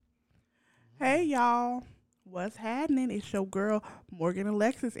Hey y'all, what's happening? It's your girl Morgan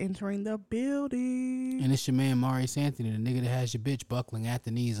Alexis entering the building. And it's your man Maurice Anthony, the nigga that has your bitch buckling at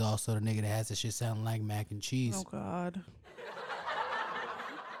the knees, also the nigga that has the shit sounding like mac and cheese. Oh God,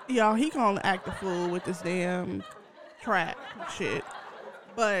 y'all, he gonna act a fool with this damn track shit,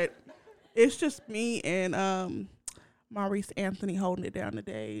 but it's just me and Maurice Anthony holding it down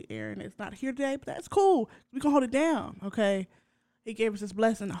today. Aaron is not here today, but that's cool. We gonna hold it down, okay? He gave us his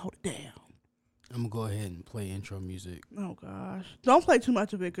blessing to hold it down. I'm gonna go ahead and play intro music. Oh gosh, don't play too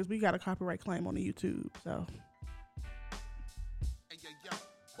much of it because we got a copyright claim on the YouTube. So.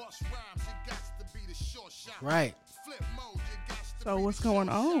 Right. So what's going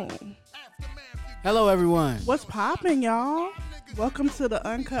on? Hello, everyone. What's popping, y'all? Welcome to the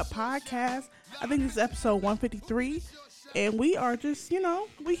Uncut Podcast. I think this is episode 153, and we are just,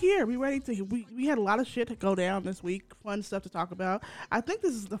 we here. We ready to. We had a lot of shit to go down this week. Fun stuff to talk about. I think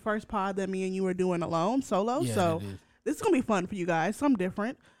this is the first pod that me and you are doing alone, solo. Yeah, so this is gonna be fun for you guys. Something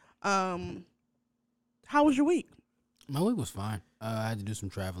different. How was your week? My week was fine. I had to do some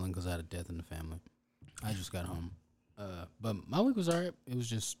traveling because I had a death in the family. I just got home. But my week was alright. It was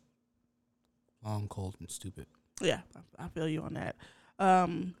just long, cold, and stupid. Yeah, I feel you on that.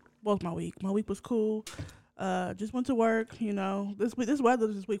 What was my week? My week was cool. Just went to work, This weather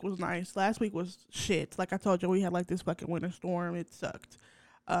this week was nice. Last week was shit. Like I told you, we had like this fucking winter storm. It sucked.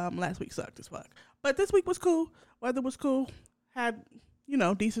 Last week sucked as fuck. But this week was cool. Weather was cool. Had,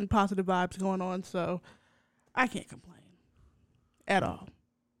 decent positive vibes going on. So I can't complain at all.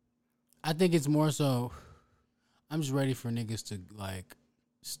 I think it's more so I'm just ready for niggas to,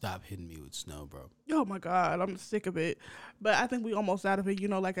 stop hitting me with snow, bro. Oh, my God. I'm sick of it. But I think we almost out of it.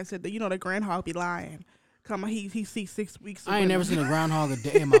 Like I said, the groundhog be lying. Come on, he sees 6 weeks. I ain't never seen a groundhog a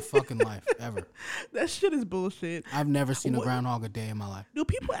day in my fucking life, ever. That shit is bullshit. I've never seen a groundhog a day in my life. Do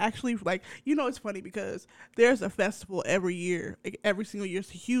people actually, it's funny because there's a festival every year, every single year.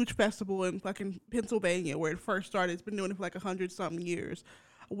 It's a huge festival in fucking Pennsylvania where it first started. It's been doing it for 100-something years,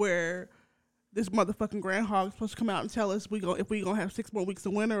 where this motherfucking groundhog is supposed to come out and tell us if we gonna have 6 more weeks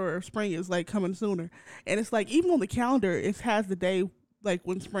of winter or spring is coming sooner. And it's even on the calendar, it has the day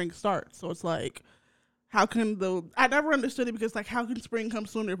when spring starts. So it's how can I never understood it because how can spring come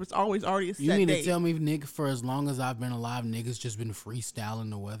sooner if it's always already a set You mean date? to tell me, nigga, for as long as I've been alive, niggas just been freestyling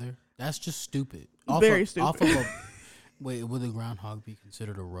the weather? That's just stupid. Very stupid. Wait, would the groundhog be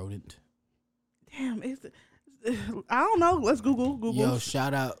considered a rodent? Damn, I don't know. Let's Google. Yo,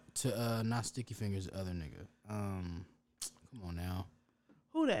 shout out to not Sticky Fingers, the other nigga. Come on now.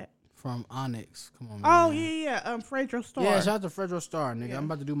 Who that? From Onyx. Come on, man. Oh yeah. Fredro Starr. Yeah, shout out to Fredro Starr, nigga. Yeah. I'm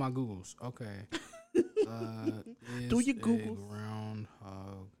about to do my Googles. Okay. Do your Googles.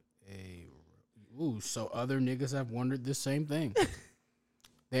 Groundhog so other niggas have wondered this same thing.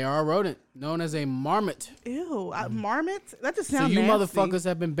 They are a rodent, known as a marmot. Ew, marmot? That just So sounds you nasty. motherfuckers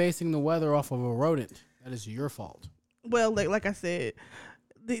have been basing the weather off of a rodent. That is your fault. Well, like I said,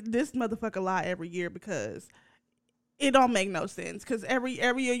 this motherfucker lie every year because it don't make no sense. Because every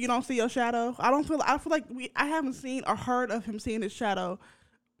year you don't see your shadow. I feel like I haven't seen or heard of him seeing his shadow.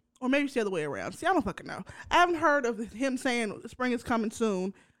 Or maybe it's the other way around. See, I don't fucking know. I haven't heard of him saying spring is coming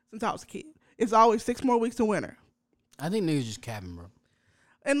soon since I was a kid. It's always 6 more weeks of winter. I think niggas just capping, bro.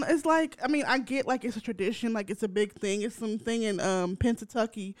 And it's I get it's a tradition, it's a big thing. It's something in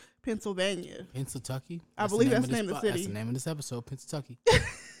Pennsylvania, Pennsylvania. Pennsylvania? I believe that's the name of the city. That's the name of this episode, Pennsylvania.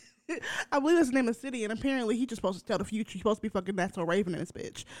 I believe that's the name of the city, and apparently he's just supposed to tell the future. He's supposed to be fucking Natural Raven in this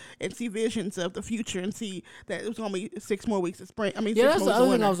bitch and see visions of the future and see that it was going to be 6 more weeks of spring. Yeah, 6 that's more the weeks of other thing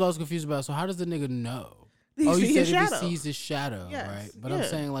winter. I was always confused about. So how does the nigga know? He you see said his if shadow. he sees his shadow, Yes, right? But yeah. I'm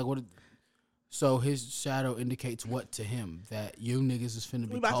saying what? So his shadow indicates what to him? That you niggas is finna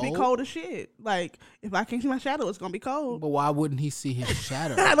be We about cold? to be cold as shit. If I can't see my shadow, it's going to be cold. But why wouldn't he see his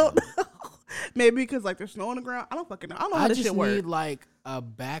shadow? I don't know. Maybe because there's snow on the ground. I don't fucking know. I don't know how this shit works. I just need a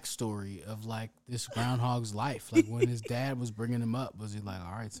backstory of this groundhog's life. When his dad was bringing him up, was he like,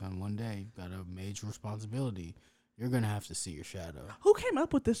 all right, son, one day you've got a major responsibility. You're going to have to see your shadow. Who came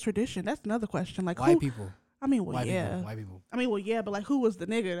up with this tradition? That's another question. White people. I mean, well, White yeah. people. White people. I mean, well, yeah, but who was the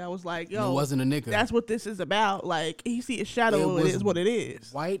nigga that was like, yo, it wasn't a nigga. that's what this is about. He see his shadow, it is what it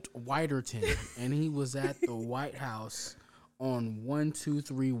is. White Whiterton, and he was at the White House on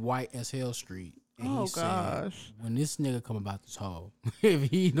 123 White as Hell Street. And he said, when this nigga come about this hole,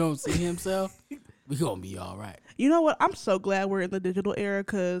 if he don't see himself, We gonna be all right. You know what? I'm so glad we're in the digital era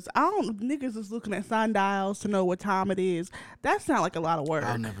because I don't niggas is looking at sundials to know what time it is. That sounds like a lot of work.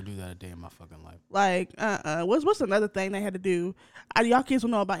 I'll never do that a day in my fucking life. Like, what's another thing they had to do? Y'all kids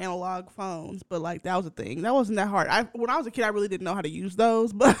don't know about analog phones, but like that was a thing. That wasn't that hard. When I was a kid, I really didn't know how to use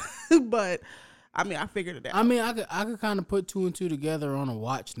those, but I mean, I figured it out. I mean, I could kind of put two and two together on a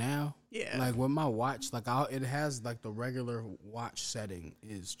watch now. Yeah. Like with my watch, like it has like the regular watch setting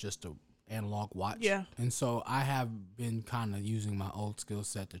is just a analog watch. Yeah. And so I have been kind of using my old skill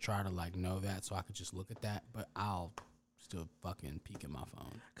set to try to like know that so I could just look at that, but I'll still fucking peek at my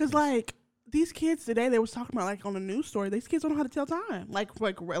phone. Cause like these kids today, they was talking about like on the news story. These kids don't know how to tell time, like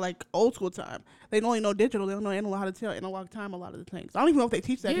old school time. They only know digital. They don't know analog, how to tell analog time. A lot of the things. I don't even know if they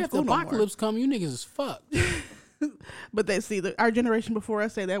teach that. Yeah, in if the school no more. apocalypse come, you niggas is fucked. But they see our generation before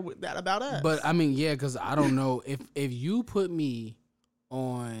us say that about us. But I mean, yeah, because I don't know if you put me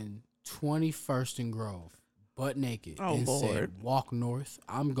on 21st and Grove, butt naked, and said walk north,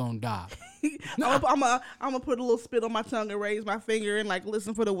 I'm gonna die. I'm gonna put a little spit on my tongue and raise my finger and like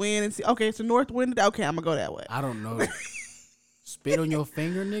listen for the wind and see. Okay, it's a north wind. Okay, I'm gonna go that way. I don't know. Spit on your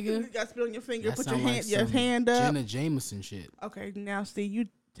finger, nigga. You got spit on your finger. That put sound your hand up. Jenna Jameson shit. Okay, now see you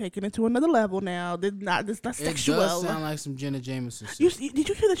taking it to another level. Now this not sexual. It does sound like some Jenna Jameson shit. Did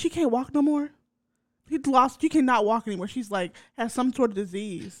you hear that she can't walk no more? She cannot walk anymore. She's like has some sort of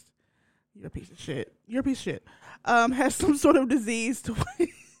disease. You're a piece of shit. Has some sort of disease to.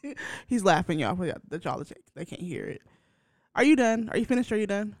 He's laughing, y'all. That y'all they can't hear it. Are you done? Are you finished? Are you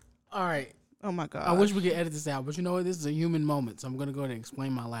done? All right. Oh my god. I wish we could edit this out, but you know what? This is a human moment, so I'm gonna go ahead and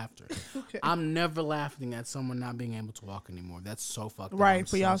explain my laughter. Okay. I'm never laughing at someone not being able to walk anymore. That's so fucked up. Right,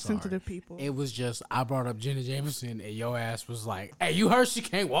 for so y'all sorry. sensitive people. It was just I brought up Jenna Jameson, and your ass was like, "Hey, you heard she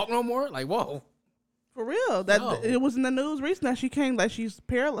can't walk no more?" Like, whoa. For real, it was in the news recently that she can't, like she's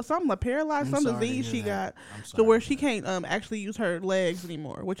paralyzed, some disease she got, to where she can't actually use her legs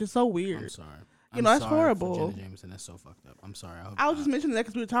anymore, which is so weird. I'm sorry. That's horrible. For Jenna Jameson, that's so fucked up. I'm sorry. I was just mentioning that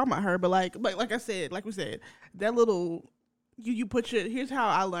because we were talking about her, but like we said, that little you put your here's how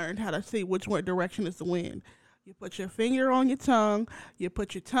I learned how to see which direction is the wind. You put your finger on your tongue. You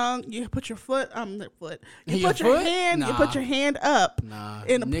put your tongue. You put your foot. You put your hand. Nah. You put your hand up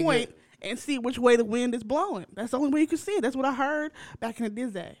in a point and see which way the wind is blowing. That's the only way you can see it. That's what I heard back in the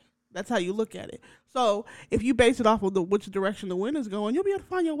day. That's how you look at it. So if you base it off of which direction the wind is going, you'll be able to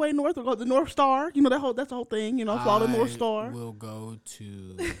find your way north or go to the North Star. That's the whole thing. Follow the North Star. We'll go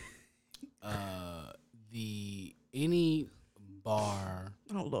to any bar.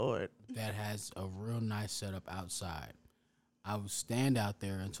 Oh Lord. That has a real nice setup outside. I will stand out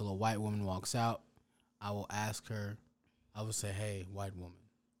there until a white woman walks out. I will ask her. I will say, "Hey, white woman."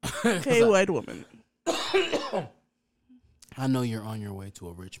 Hey, white woman. I know you're on your way to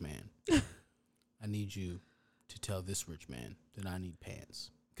a rich man. I need you to tell this rich man that I need pants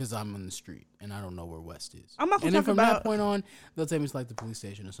because I'm on the street and I don't know where West is. I'm not going to talk from about that point on, they'll take me to like the police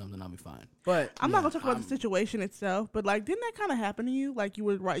station or something. I'll be fine. But I'm not going to talk about the situation itself. But like, didn't that kind of happen to you? Like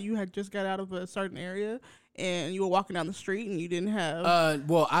you had just got out of a certain area and you were walking down the street and you didn't have.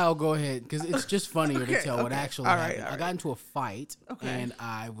 Well, I'll go ahead because it's just funnier to tell what actually happened. I got into a fight and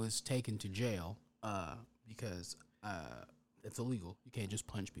I was taken to jail because. It's illegal. You can't just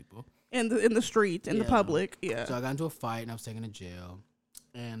punch people in the street, in the public. Yeah. So I got into a fight and I was taken to jail.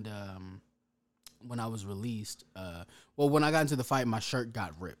 And when I was released, when I got into the fight, my shirt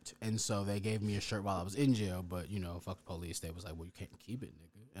got ripped, and so they gave me a shirt while I was in jail. But fuck the police. They was like, "Well, you can't keep it,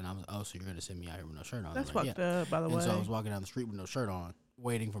 nigga." And I was, "Oh, so you're gonna send me out here with no shirt on?" That's fucked up, by the way. And so I was walking down the street with no shirt on,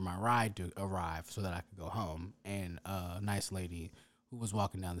 waiting for my ride to arrive so that I could go home. And a nice lady who was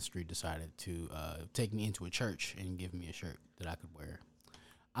walking down the street decided to take me into a church and give me a shirt that I could wear.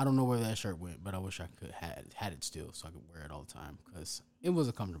 I don't know where that shirt went, but I wish I could had it still so I could wear it all the time because it was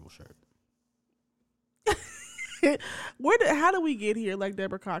a comfortable shirt. How did we get here? Like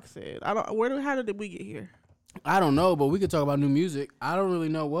Deborah Cox said, how did we get here? I don't know, but we could talk about new music. I don't really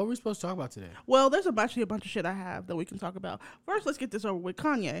know what we're supposed to talk about today. Well, there's a bunch of shit I have that we can talk about. First, let's get this over with.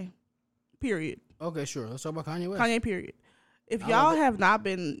 Kanye. Period. Okay, sure. Let's talk about Kanye West. Kanye. Period. If y'all have not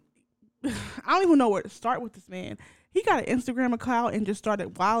been, I don't even know where to start with this man. He got an Instagram account and just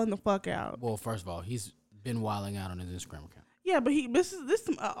started wilding the fuck out. Well, first of all, he's been wilding out on his Instagram account. Yeah, but this is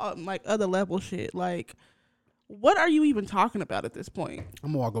some like other level shit. Like, what are you even talking about at this point?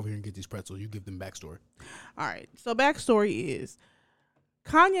 I'm gonna walk over here and get these pretzels. You give them backstory. All right. So backstory is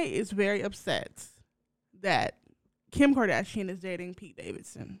Kanye is very upset that Kim Kardashian is dating Pete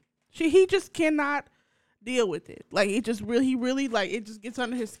Davidson. He just cannot deal with it. Like it just really like it just gets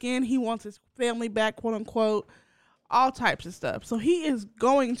under his skin. He wants his family back, quote unquote, all types of stuff. So he is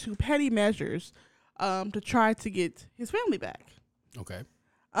going to petty measures to try to get his family back. Okay.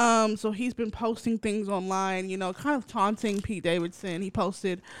 So he's been posting things online, you know, kind of taunting Pete Davidson. He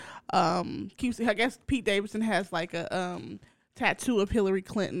posted, I guess Pete Davidson has like a tattoo of Hillary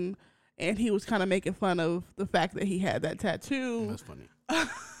Clinton, and he was kind of making fun of the fact that he had that tattoo. That's funny.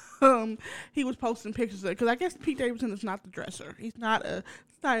 He was posting pictures of it because I guess Pete Davidson is not the dresser. He's not a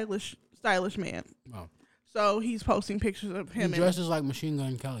stylish man. Oh. So he's posting pictures of him. He dresses like Machine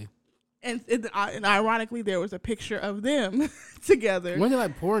Gun Kelly. And ironically, there was a picture of them together. Weren't they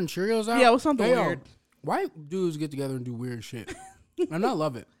like pouring Cheerios out? Yeah, it was something weird. White dudes get together and do weird shit, and I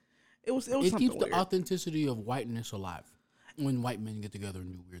love it. It keeps weird. The authenticity of whiteness alive when white men get together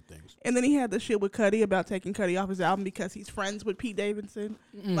and do weird things. And then he had the shit with Cudi about taking Cudi off his album because he's friends with Pete Davidson.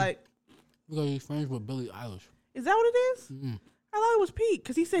 Like, because he's friends with Billie Eilish. Is that what it is? Mm-mm. I thought it was Pete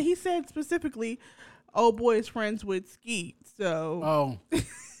because he said specifically, "Oh boy is friends with Skeet." So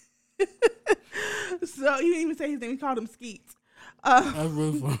so he didn't even say his name. He called him Skeet. That's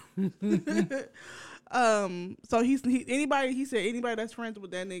really fun. So he said anybody that's friends with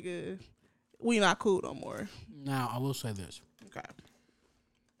that nigga, we not cool no more. Now I will say this. Okay.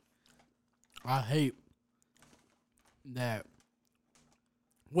 I hate that.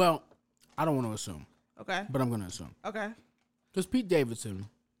 Well, I don't want to assume. Okay. But I'm going to assume. Okay. Because Pete Davidson,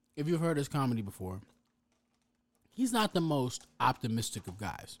 if you've heard his comedy before, he's not the most optimistic of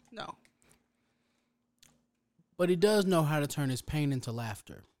guys. No. But he does know how to turn his pain into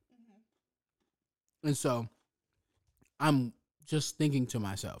laughter. Mm-hmm. And so I'm just thinking to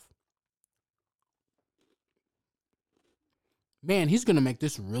myself, man, he's going to make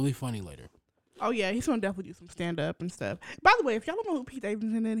this really funny later. Oh, yeah, he's going to definitely do some stand-up and stuff. By the way, if y'all don't know who Pete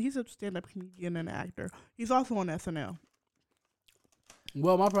Davidson is, he's a stand-up comedian and actor. He's also on SNL.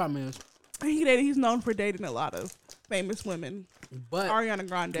 Well, my problem is... He's known for dating a lot of famous women. But Ariana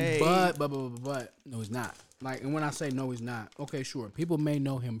Grande. But, no, he's not. Like, and when I say no, he's not, okay, sure. People may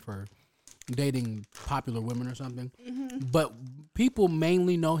know him for dating popular women or something. Mm-hmm. But people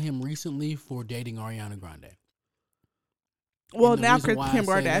mainly know him recently for dating Ariana Grande. Well, now Kim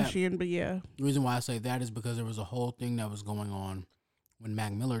Kardashian, but yeah. The reason why I say that is because there was a whole thing that was going on when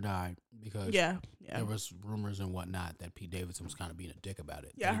Mac Miller died. Because there was rumors and whatnot that Pete Davidson was kind of being a dick about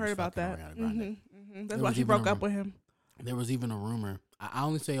it. Yeah, I heard about that. That's why she broke up with him. There was even a rumor. I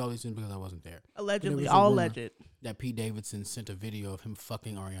only say all these things because I wasn't there. Allegedly, all alleged. That Pete Davidson sent a video of him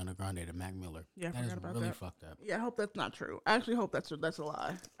fucking Ariana Grande to Mac Miller. Yeah, that is really fucked up. Yeah, I hope that's not true. I actually hope that's a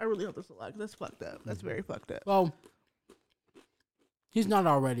lie. I really hope that's a lie because that's fucked up. That's very fucked up. Well, he's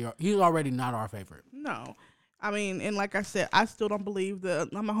already not our favorite. No. I mean, and like I said, I still don't believe I'm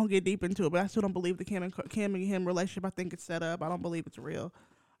not going to get deep into it, but I still don't believe the Kim and him relationship. I think it's set up. I don't believe it's real.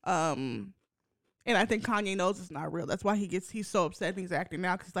 And I think Kanye knows it's not real. That's why he's so upset and he's acting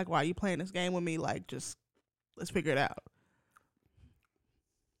now because he's like, why are you playing this game with me? Like, just let's figure it out.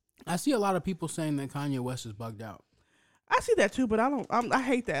 I see a lot of people saying that Kanye West is bugged out. I see that too, but I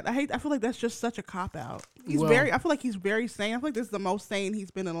hate that. I feel like that's just such a cop out. I feel like he's very sane. I feel like this is the most sane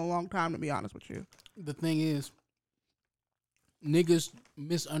he's been in a long time, to be honest with you. The thing is, niggas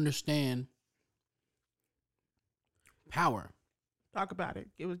misunderstand power. Talk about it.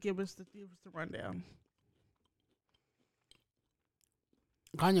 Give us the rundown.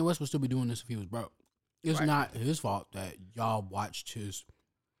 Kanye West would still be doing this if he was broke. It's not his fault that y'all watched his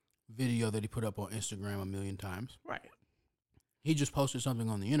video that he put up on Instagram 1,000,000 times. Right. He just posted something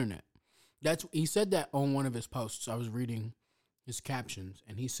on the internet. He said that on one of his posts. I was reading his captions,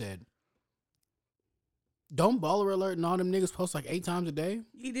 and he said, "Don't Baller Alert and all them niggas post like 8 times a day?"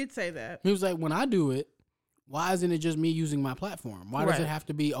 He did say that. He was like, when I do it, why isn't it just me using my platform? Why does it have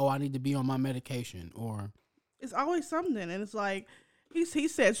to be, I need to be on my medication? Or it's always something, and it's like he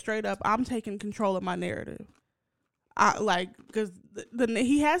said straight up, I'm taking control of my narrative. Because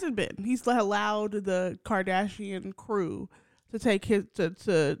he hasn't been. He's allowed the Kardashian crew to take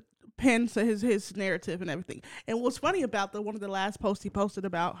to pen his narrative and everything. And what's funny about one of the last posts he posted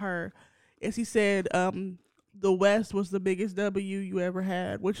about her is he said the West was the biggest W you ever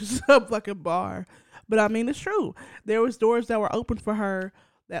had, which is a fucking bar. But I mean, it's true. There was doors that were open for her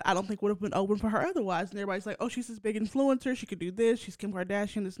that I don't think would have been open for her otherwise. And everybody's like, oh, she's this big influencer. She could do this. She's Kim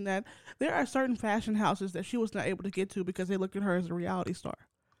Kardashian, this and that. There are certain fashion houses that she was not able to get to because they looked at her as a reality star.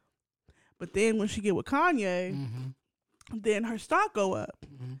 But then when she get with Kanye, then her stock go up.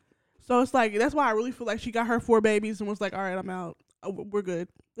 Mm-hmm. So it's like, that's why I really feel like she got her 4 babies and was like, all right, I'm out. We're good.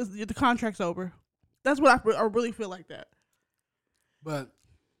 The contract's over. That's what I really feel like that. But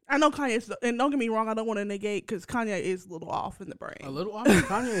I know Kanye, and don't get me wrong, I don't want to negate because Kanye is a little off in the brain. A little off?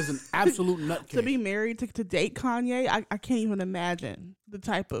 Kanye is an absolute nutcase. To be married, to date Kanye, I can't even imagine the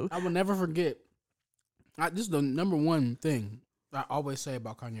type of... I will never forget This is the number one thing I always say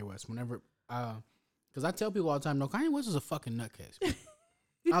about Kanye West. Whenever, because I tell people all the time, no, Kanye West is a fucking nutcase.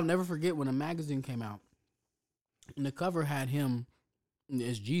 I'll never forget when a magazine came out, and the cover had him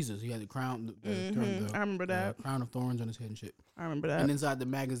as Jesus. He had the crown. I remember that crown of thorns on his head and shit. I remember that. And inside the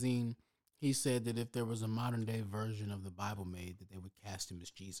magazine, he said that if there was a modern day version of the Bible made, that they would cast him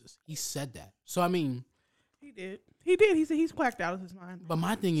as Jesus. He said that. So I mean. He did. He said he's quacked out of his mind. But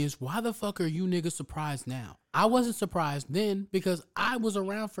my thing is, why the fuck are you niggas surprised now? I wasn't surprised then because I was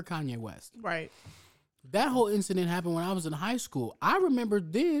around for Kanye West. Right. That whole incident happened when I was in high school. I remember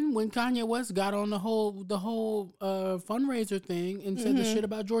then when Kanye West got on the whole fundraiser thing and said the shit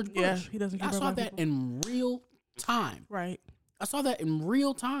about George Bush. Yeah, he doesn't care I saw about that people. in real time. Right. I saw that in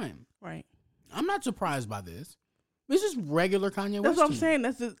real time. Right. I'm not surprised by this. This is regular Kanye West. That's what I'm to me. saying.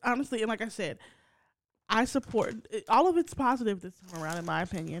 That's just, honestly, and like I said, I support all of it's positive this time around, in my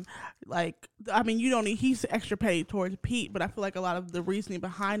opinion. Like, I mean, you don't need, he's extra paid towards Pete, but I feel like a lot of the reasoning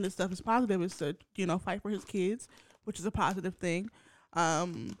behind this stuff is positive, is to, fight for his kids, which is a positive thing.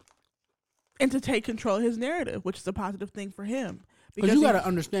 And to take control of his narrative, which is a positive thing for him. Because you got to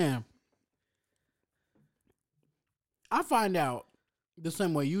understand, I find out the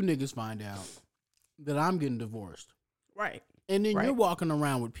same way you niggas find out that I'm getting divorced. Right. And then you're walking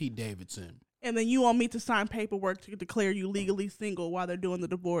around with Pete Davidson. And then you want me to sign paperwork to declare you legally single while they're doing the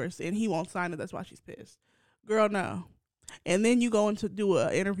divorce, and he won't sign it. That's why she's pissed. Girl, no. And then you go in to do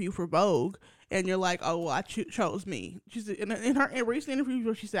an interview for Vogue, and you're like, oh, well, I chose me. She's in her recent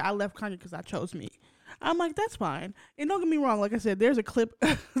interview, she said, I left Kanye because I chose me. I'm like, that's fine. And don't get me wrong. Like I said, there's a clip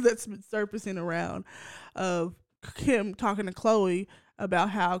that's been surfacing around of Kim talking to Khloe about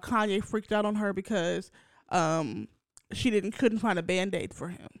how Kanye freaked out on her because she couldn't find a Band-Aid for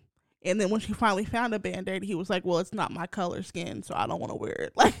him. And then when she finally found a Band-Aid, he was like, well, it's not my color skin, so I don't want to wear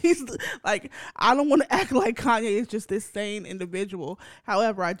it. Like, he's like, I don't want to act like Kanye is just this sane individual.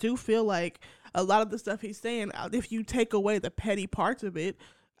 However, I do feel like a lot of the stuff he's saying, if you take away the petty parts of it,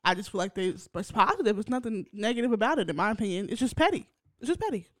 I just feel like it's positive. There's nothing negative about it, in my opinion. It's just petty. It's just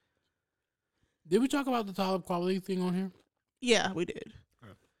petty. Did we talk about the Talib Kweli thing on here? Yeah, we did.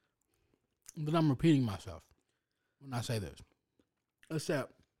 Okay. But I'm repeating myself when I say this.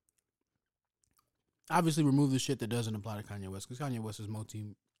 Except, obviously remove the shit that doesn't apply to Kanye West, because Kanye West is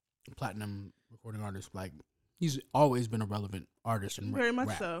multi-platinum recording artist. Like, he's always been a relevant artist in very much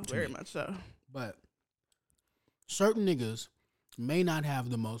rap so. to Very me. much so. But certain niggas may not have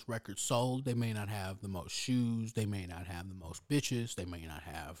the most records sold. They may not have the most shoes. They may not have the most bitches. They may not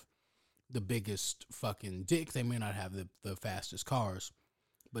have the biggest fucking dick. They may not have the fastest cars.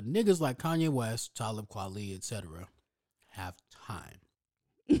 But niggas like Kanye West, Talib Kweli, etc. have time.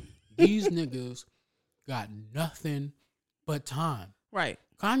 These niggas got nothing but time. Right.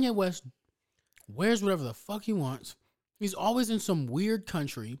 Kanye West wears whatever the fuck he wants. He's always in some weird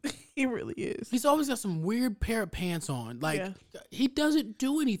country. He really is. He's always got some weird pair of pants on. Like, he doesn't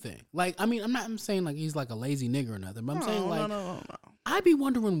do anything. Like, I mean, I'm saying like he's like a lazy nigga or nothing, but I'm saying like, no. I'd be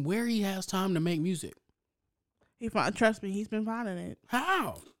wondering where he has time to make music. Trust me, he's been finding it.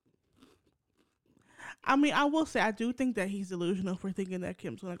 How? I mean, I will say, I do think that he's delusional for thinking that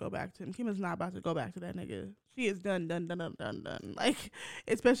Kim's going to go back to him. Kim is not about to go back to that nigga. She is done. Like,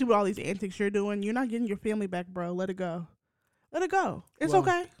 especially with all these antics you're doing. You're not getting your family back, bro. Let it go. Let it go. It's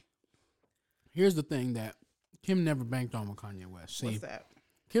okay. Here's the thing that Kim never banked on with Kanye West. See, what's that?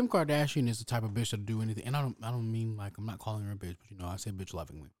 Kim Kardashian is the type of bitch that'll do anything. And I don't mean like, I'm not calling her a bitch, but I say bitch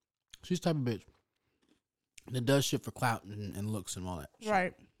lovingly. She's the type of bitch that does shit for clout and looks and all that shit.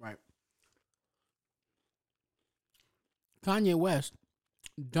 Right. Kanye West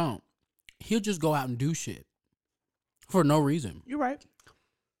don't. He'll just go out and do shit for no reason. You're right.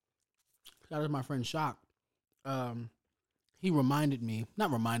 Shout out to my friend Shock. He reminded me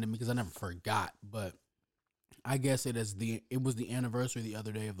because I never forgot, but I guess it was the anniversary the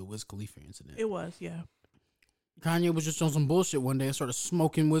other day of the Wiz Khalifa incident. It was, yeah. Kanye was just on some bullshit one day and started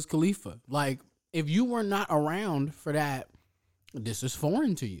smoking Wiz Khalifa. Like, if you were not around for that, this is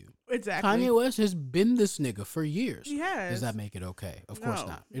foreign to you. Exactly. Kanye West has been this nigga for years. He has. Does that make it okay? Of course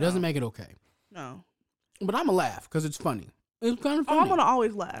not. It No. doesn't make it okay. No. But I'm going to laugh because it's funny. It's kind of funny. Oh, I'm gonna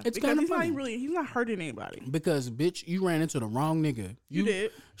always laugh. It's because kinda funny. he's not hurting anybody. Because, bitch, you ran into the wrong nigga. You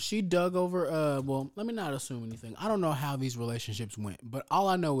did. She dug over, well, let me not assume anything. I don't know how these relationships went, but all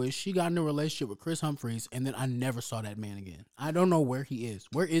I know is she got in a relationship with Chris Humphries, and then I never saw that man again. I don't know where he is.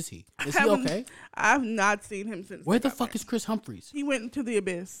 Where is he? Is he okay? I've not seen him since. Where the fuck is Chris Humphries? He went into the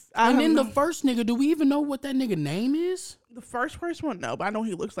abyss. And then the first nigga, do we even know what that nigga name is? The first one, no, but I know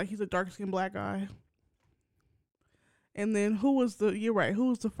he looks like he's a dark-skinned black guy. And then who was the? You're right. Who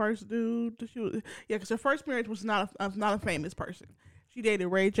was the first dude? Yeah, because her first marriage was not a famous person. She dated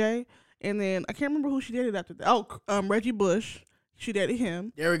Ray J, and then I can't remember who she dated after that. Oh, Reggie Bush. She dated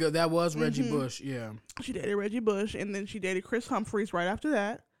him. There we go. That was Reggie Bush. Yeah. She dated Reggie Bush, and then she dated Chris Humphries right after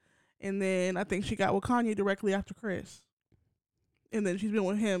that. And then I think she got with Kanye directly after Chris. And then she's been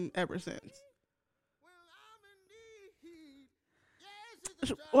with him ever since.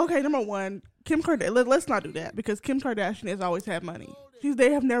 Okay, number one, Kim Kardashian. Let's not do that because Kim Kardashian has always had money.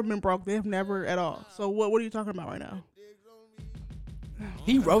 They have never been broke. They have never at all. So what are you talking about right now?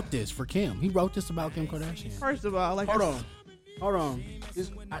 He wrote this for Kim. He wrote this about Kim Kardashian. First of all, like Hold on.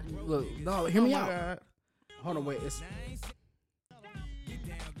 Look, no, hear me out. God. Hold on, wait.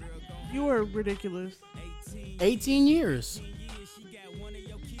 You are ridiculous. 18 years.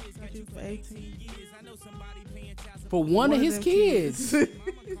 18. For one of his kids.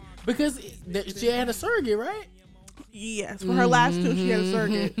 Because she had a surrogate, right? Yes, for her last two, she had a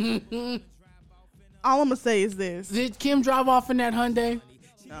surrogate. All I'm going to say is this. Did Kim drive off in that Hyundai?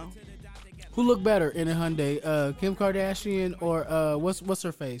 No. Who looked better in a Hyundai? Kim Kardashian or what's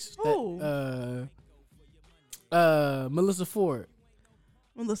her face? Who? Melissa Ford.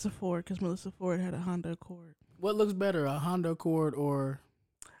 Melissa Ford, because Melissa Ford had a Honda Accord. What looks better, a Honda Accord or?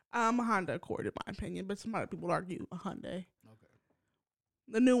 A Honda Accord, in my opinion, but some other people argue a Hyundai. Okay.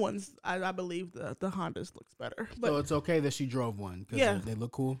 The new ones, I believe the Hondas looks better. But so it's okay that she drove one because they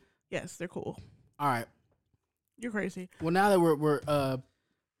look cool. Yes, they're cool. All right. You're crazy. Well, now that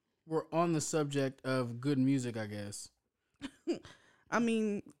we're on the subject of good music, I guess. I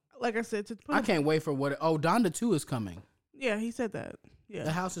mean, like I said, I can't wait for what. Donda 2 is coming. Yeah, he said that. Yeah,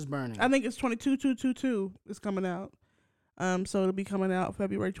 the house is burning. I think it's 22/2/22 is coming out. So it'll be coming out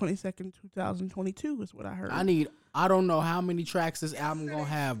February 22nd, 2022 is what I heard. I don't know how many tracks this album gonna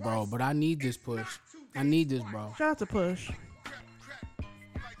have, bro, but I need this push. I need this, bro. Shout out to Push.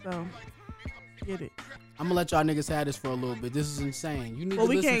 So, get it. I'm gonna let y'all niggas have this for a little bit. This is insane. You need to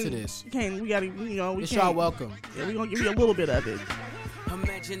listen to this. We gotta, it's y'all welcome. Yeah, we gonna give you a little bit of it.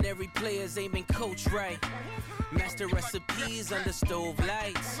 Imaginary players ain't been coached right. Master recipes under stove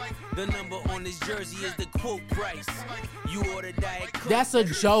lights. The number on this jersey is the quote price. You order Diet Coke. That's a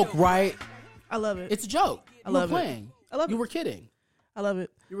joke, right? I love it. It's a joke. I love it. Playing. I love it. You were kidding. I love it.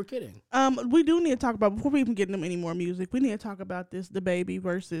 You were kidding. We do need to talk about, before we even get into any more music, we need to talk about the baby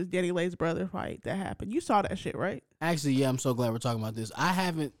versus Danny Lay's brother fight that happened. You saw that shit, right? Actually, yeah, I'm so glad we're talking about this. I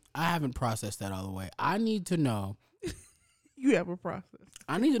haven't processed that all the way. I need to know. You have a process.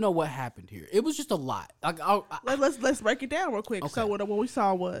 I need to know what happened here. It was just a lot. Like, let's break it down real quick. Okay. So what we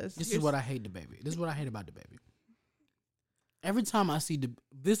saw was this is what I hate DaBaby. This is what I hate about DaBaby. Every time I see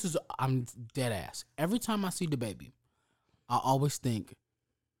I'm dead ass. Every time I see DaBaby, I always think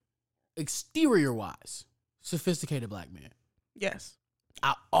exterior wise, sophisticated black man. Yes.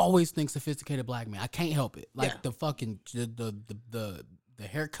 I always think sophisticated black man. I can't help it. Like the fucking the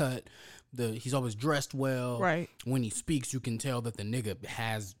haircut. He's always dressed well. Right. When he speaks, you can tell that the nigga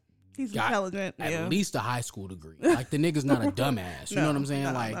he's intelligent. At least a high school degree. Like the nigga's not a dumbass. You know what I'm saying?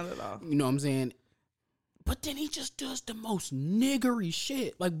 No, like, not at all. You know what I'm saying? But then he just does the most niggery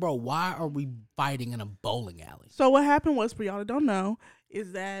shit. Like, bro, why are we fighting in a bowling alley? So what happened was, for y'all that don't know,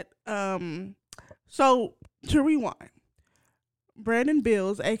 is that so to rewind, Brandon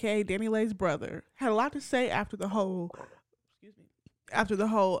Bills, aka Danny Lay's brother, had a lot to say after the whole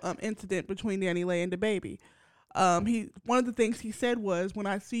incident between Danny Lay and DaBaby. One of the things he said was, when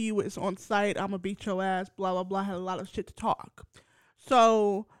I see you it's on site, I'm gonna beat your ass, blah blah blah. Had a lot of shit to talk.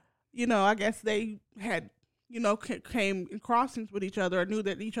 So, I guess they had, came in crossings with each other, or knew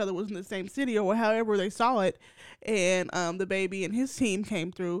that each other was in the same city, or however they saw it. And DaBaby and his team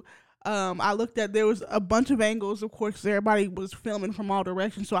came through. I looked at, there was a bunch of angles, of course, everybody was filming from all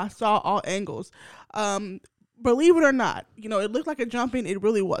directions, so I saw all angles. Believe it or not, it looked like a jumping. It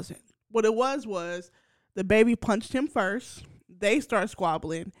really wasn't. What it was DaBaby punched him first. They start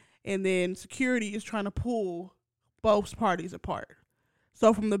squabbling, and then security is trying to pull both parties apart.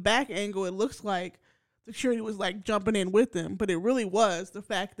 So from the back angle, it looks like security was like jumping in with them, but it really was the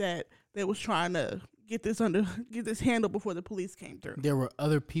fact that they was trying to get this handled before the police came through. There were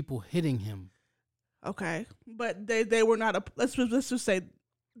other people hitting him. Okay, but they were not let's just say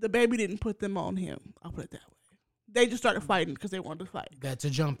DaBaby didn't put them on him. I'll put it that way. They just started fighting because they wanted to fight. That's a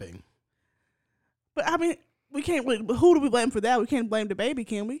jumping. But I mean, we can't. Who do we blame for that? We can't blame DaBaby,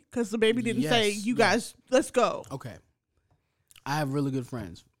 can we? Because DaBaby didn't say, "You guys, let's go." Okay. I have really good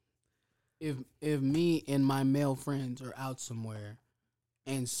friends. If me and my male friends are out somewhere,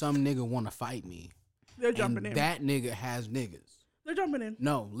 and some nigga want to fight me, they're jumping in. That nigga has niggas. They're jumping in.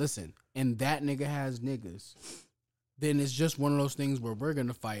 No, listen. And that nigga has niggas. then it's just one of those things where we're going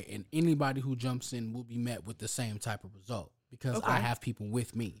to fight, and anybody who jumps in will be met with the same type of result because I have people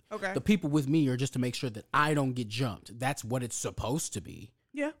with me. Okay. The people with me are just to make sure that I don't get jumped. That's what it's supposed to be.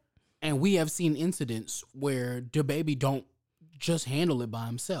 Yeah. And we have seen incidents where DaBaby don't just handle it by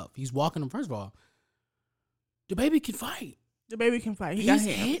himself. He's walking. First of all, DaBaby can fight. DaBaby can fight. He got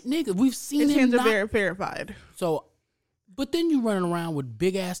He's hands. hit niggas. We've seen His him hands are not. very verified. So, but then you running around with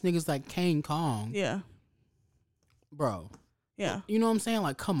big ass niggas like Kane Kong, Yeah. bro. Yeah. You know what I'm saying?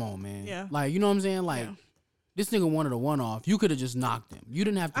 Like, come on, man. Yeah. Like, you know what I'm saying? Like, Yeah. this nigga wanted a one off. You could have just knocked him. You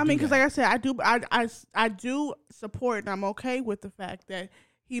didn't have to. I mean, because because like I said, I do support, and I'm okay with the fact that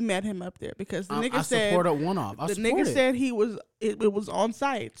he met him up there because the nigga I said support a one off. the nigga said it was on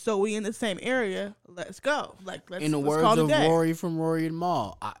site, so we in the same area. Let's go. Like, let's. In the let's words call it a of day. Rory from Rory and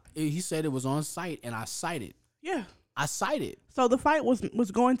Mal, he said it was on site, and I cited. Yeah. I cited. So the fight was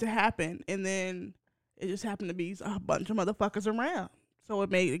going to happen, and then it just happened to be a bunch of motherfuckers around. So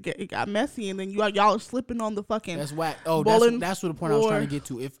it got messy, and then y'all are slipping on the fucking. That's whack. Oh, bowling that's what the point I was trying to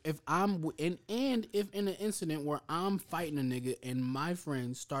floor. get to. If I'm if in an incident where I'm fighting a nigga and my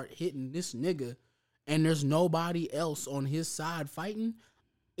friends start hitting this nigga, and there's nobody else on his side fighting,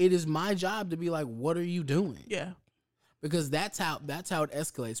 it is my job to be like, what are you doing? Yeah. Because that's how it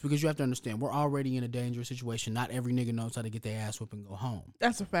escalates. Because you have to understand, we're already in a dangerous situation. Not every nigga knows how to get their ass whipped and go home.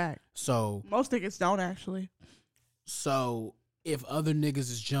 That's a fact. So Most niggas don't actually. if other niggas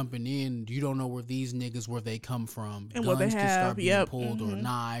is jumping in, you don't know where these niggas where they come from. And Guns what they could have, start being yep, pulled or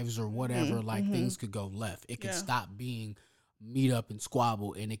knives or whatever. Like things could go left. It could Yeah. stop being meet up and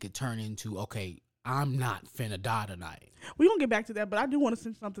squabble, and it could turn into, okay, I'm not finna die tonight. We gonna get back to that, but I do want to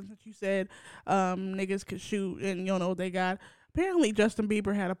send something that you said. Niggas could shoot, and you don't know what they got. Apparently, Justin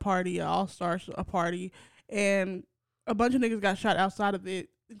Bieber had a party, an all-stars a party, and a bunch of niggas got shot outside of it,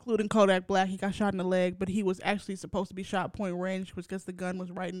 including Kodak Black. He got shot in the leg, but he was actually supposed to be shot point range, because the gunman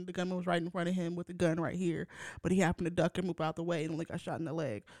was right in front of him with the gun right here, but he happened to duck and move out the way and only got shot in the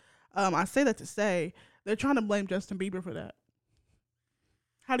leg. I say that to say they're trying to blame Justin Bieber for that.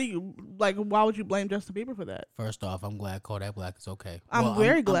 How do you why would you blame Justin Bieber for that? First off, I'm glad Kodak Black is okay. I'm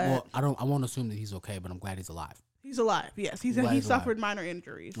very glad. I won't assume that he's okay, but I'm glad he's alive. He's alive. Yes, he glad he's suffered minor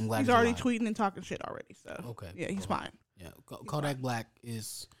injuries. I'm glad He's he's already alive. tweeting and talking shit already. So Okay. yeah, he's fine. Yeah, Kodak Black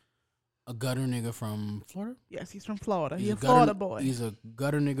is a gutter nigga from Florida. Yes, he's from Florida. He's a gutter- Florida boy. He's a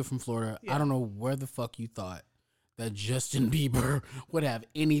gutter nigga from Florida. Yeah. I don't know where the fuck you thought that Justin Bieber would have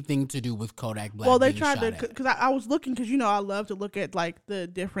anything to do with Kodak Black. Well, they being tried to, shot at. because I was looking, because I love to look at like the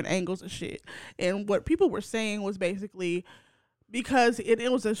different angles of shit, and what people were saying was basically because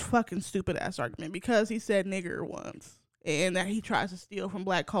it was a fucking stupid ass argument, because he said nigger once and that he tries to steal from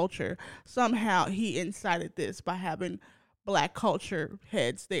black culture. Somehow he incited this by having black culture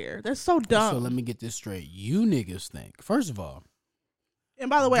heads there. That's so dumb. So let me get this straight. You niggas think, first of all, and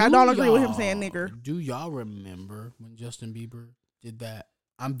by the way, I don't agree with him saying nigger. Do y'all remember when Justin Bieber did that?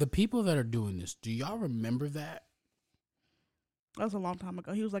 The people that are doing this, do y'all remember that? That was a long time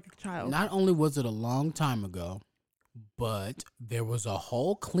ago. He was like a child. Not only was it a long time ago, but there was a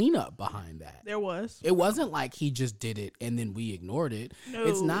whole cleanup behind that. There was. It wasn't like he just did it and then we ignored it. No,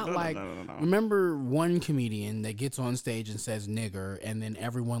 It's not no, like, no. remember one comedian that gets on stage and says nigger and then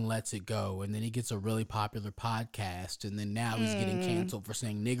everyone lets it go and then he gets a really popular podcast and then now he's getting canceled for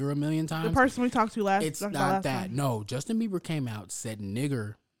saying nigger a million The times? person we talked to last. It's talked not about that. last time. No, Justin Bieber came out, said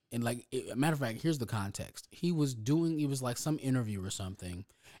nigger, and matter of fact, here's the context. He was like some interview or something,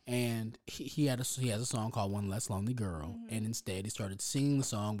 and he has a song called One Less Lonely Girl, and instead he started singing the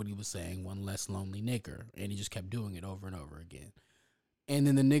song, but he was saying One Less Lonely Nigger, and he just kept doing it over and over again. And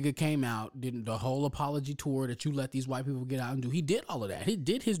then the nigga came out, did the whole apology tour that you let these white people get out and do. He did all of that. He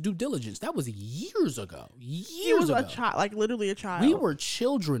did his due diligence. That was years ago. He was a child, like literally a child. We were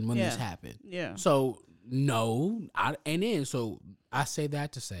children when this Yeah. happened. Yeah. So no, so I say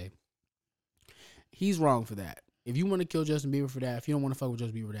that to say he's wrong for that. If you want to kill Justin Bieber for that, if you don't want to fuck with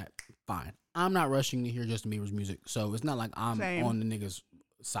Justin Bieber for that, fine. I'm not rushing to hear Justin Bieber's music, so it's not like I'm Same. on the niggas'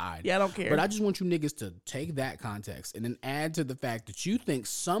 side. Yeah, I don't care. But I just want you niggas to take that context and then add to the fact that you think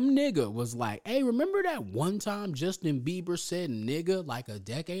some nigga was like, hey, remember that one time Justin Bieber said nigga like a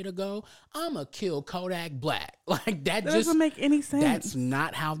decade ago? I'ma kill Kodak Black. Like that just doesn't make any sense. That's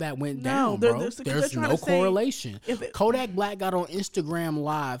not how that went No, down, they're- bro. they're There's trying no to say correlation. if it- Kodak Black got on Instagram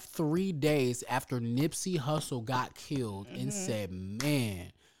Live 3 days after Nipsey Hussle got killed and said,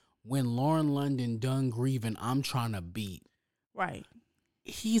 man, when Lauren London done grieving, I'm trying to beat. Right.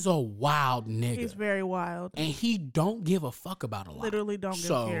 he's a wild nigga. He's very wild. And he don't give a fuck about a lot. Literally don't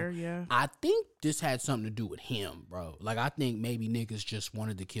give a care, yeah. I think this had something to do with him, bro. Like, I think maybe niggas just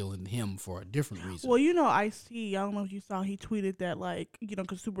wanted to kill him for a different reason. Well, you know, Ice-T, I don't know if you saw, he tweeted that, like, you know,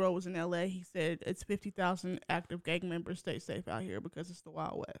 because Super Bowl was in L.A., he said it's 50,000 active gang members, stay safe out here because it's the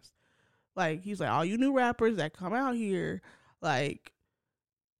Wild West. Like, he's like, all you new rappers that come out here, like,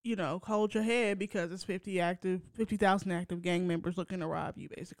 you know, hold your head because it's 50,000 active gang members looking to rob you,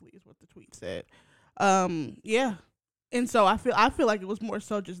 basically, is what the tweet said. Yeah. And so I feel like it was more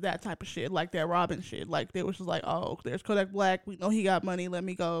so just that type of shit, like that robbing shit. Like, they was just like, oh, there's Kodak Black. We know he got money. Let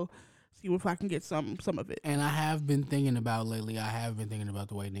me go see if I can get some of it. And I have been thinking about lately, the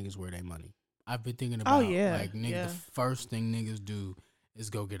way niggas wear their money. I've been thinking about, like, nigga, the first thing niggas do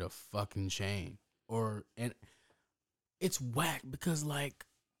is go get a fucking chain. And it's whack because, like,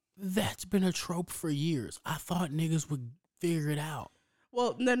 that's been a trope for years. I thought niggas would figure it out.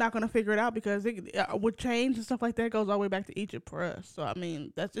 Well, they're not going to figure it out because with chains and stuff like that, it goes all the way back to Egypt for us. So, I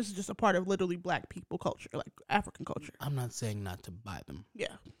mean, this is just a part of literally black people culture, like African culture. I'm not saying not to buy them.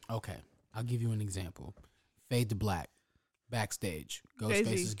 Yeah. Okay. I'll give you an example. Fade to Black. Backstage.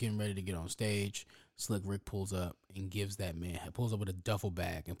 Ghostface is getting ready to get on stage. Slick Rick pulls up with a duffel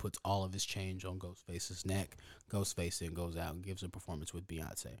bag and puts all of his change on Ghostface's neck. Ghostface then goes out and gives a performance with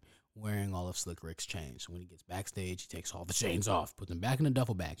Beyonce, wearing all of Slick Rick's chains. When he gets backstage, he takes all the chains off, puts them back in the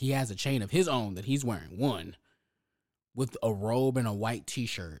duffel bag. He has a chain of his own that he's wearing, one, with a robe and a white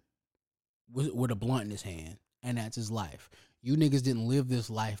t-shirt, with a blunt in his hand, and that's his life. You niggas didn't live this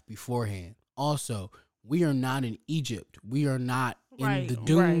life beforehand. Also, we are not in Egypt. We are not in the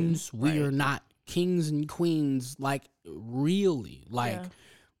dunes. We are not kings and queens, like, really. Like,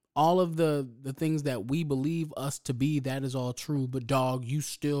 all of the things that we believe us to be, that is all true. But, dog, you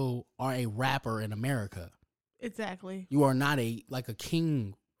still are a rapper in America. Exactly. You are not a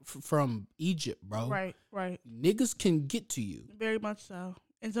king from Egypt, bro. Right. Niggas can get to you. Very much so.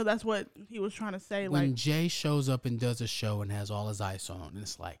 And so that's what he was trying to say. When Jay shows up and does a show and has all his ice on, and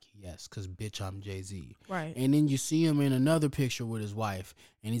it's like, yes, because, bitch, I'm Jay-Z. Right. And then you see him in another picture with his wife,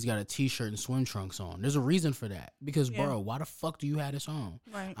 and he's got a T-shirt and swim trunks on. There's a reason for that. Because, bro, why the fuck do you have this on?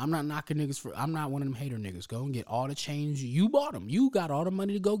 Right. I'm not knocking niggas I'm not one of them hater niggas. Go and get all the change. You bought them. You got all the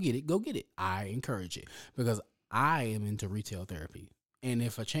money to go get it. Go get it. I encourage it. Because I am into retail therapy. And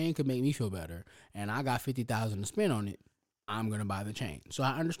if a chain could make me feel better, and I got $50,000 to spend on it, I'm going to buy the chain. So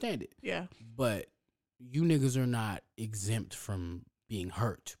I understand it. Yeah. But you niggas are not exempt from being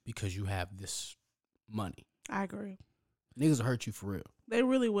hurt because you have this money. I agree. Niggas will hurt you for real. They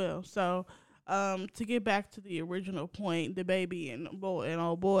really will. So to get back to the original point, the baby and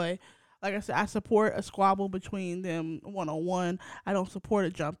old boy, like I said, I support a squabble between them one-on-one. I don't support a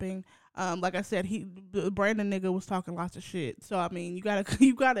jumping. Like I said, the Brandon nigga was talking lots of shit. So I mean, you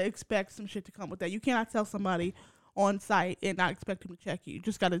gotta expect some shit to come with that. You cannot tell somebody on site and not expect him to check you. You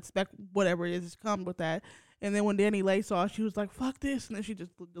just gotta expect whatever it is to come with that. And then when Danny Lay saw it, she was like, fuck this, and then she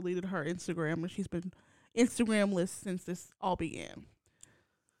just deleted her Instagram, and she's been Instagramless since this all began.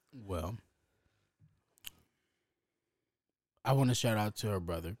 Well, I want to shout out to her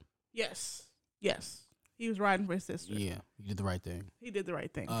brother. Yes. He was riding for his sister. Yeah, he did the right thing. He did the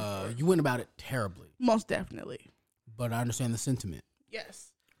right thing. You went about it terribly. Most definitely. But I understand the sentiment.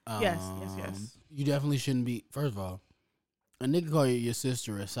 Yes. Yes. You definitely shouldn't be. First of all, a nigga call your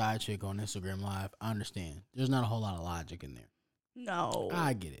sister a side chick on Instagram Live. I understand. There's not a whole lot of logic in there. No.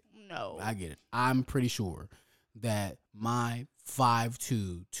 I get it. No. I get it. I'm pretty sure that my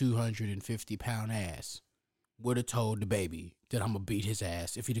 5'2", 250-pound ass would have told the baby that I'm going to beat his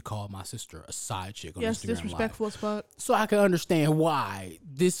ass if he'd have called my sister a side chick on Instagram Live. Disrespectful as fuck. So I can understand why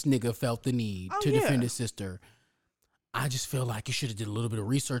this nigga felt the need to defend his sister. I just feel like you should have did a little bit of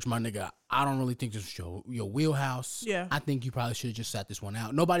research, my nigga. I don't really think this was your wheelhouse. Yeah. I think you probably should have just sat this one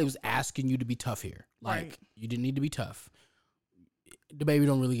out. Nobody was asking you to be tough here. Like, you didn't need to be tough. The baby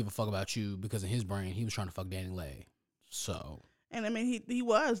don't really give a fuck about you because in his brain, he was trying to fuck Danny Lay. So. And I mean, he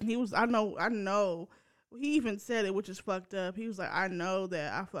was. I know. He even said it, which is fucked up. He was like, I know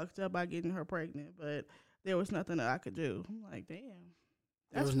that I fucked up by getting her pregnant, but there was nothing that I could do. I'm like, damn.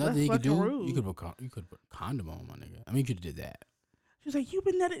 There was nothing you could do. Rude. You could put a condom on, my nigga. I mean, you could have did that. She was like, "You've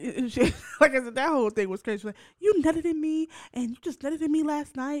been nutted." Like I said, that whole thing was crazy. She was like, "You nutted in me, and you just nutted in me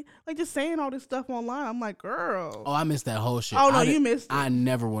last night." Like just saying all this stuff online. I'm like, girl. Oh, I missed that whole shit. Oh no, you missed it. I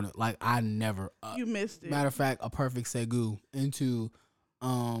never want to. Like I never. You missed it. Matter of fact, a perfect segue into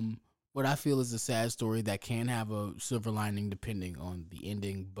what I feel is a sad story that can have a silver lining depending on the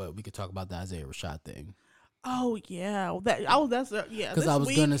ending. But we could talk about the Isaiah Rashad thing. Oh yeah, that's yeah. Because I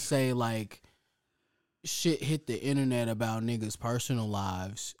was gonna say like, shit hit the internet about niggas' personal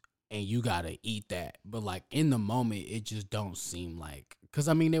lives, and you gotta eat that. But like in the moment, it just don't seem like, because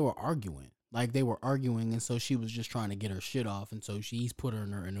I mean they were arguing, and so she was just trying to get her shit off, and so she's put her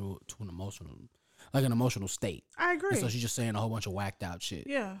into an emotional state. I agree. And so she's just saying a whole bunch of whacked out shit.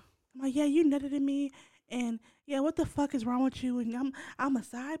 Yeah. I'm like, yeah, you nutted in me, and yeah, what the fuck is wrong with you? And I'm a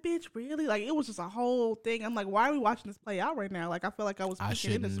side bitch, really? Like, it was just a whole thing. I'm like, why are we watching this play out right now? Like, I feel like I was. I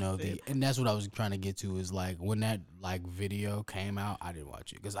shouldn't know and that's what I was trying to get to is like when that like video came out, I didn't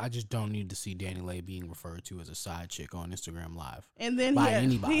watch it because I just don't need to see Dani-Leigh being referred to as a side chick on Instagram Live. And then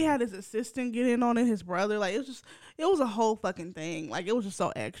he had his assistant get in on it, his brother. Like, it was a whole fucking thing. Like, it was just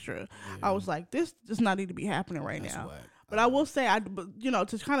so extra. Yeah. I was like, this does not need to be happening right now. Whack. But I will say,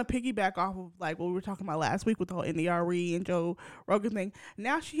 to kind of piggyback off of like what we were talking about last week with the whole NDRE and Joe Rogan thing.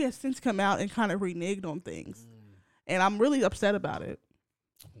 Now she has since come out and kind of reneged on things, and I'm really upset about it.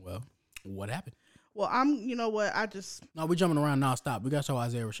 Well, what happened? Well, No, we're jumping around now. Stop. We got to show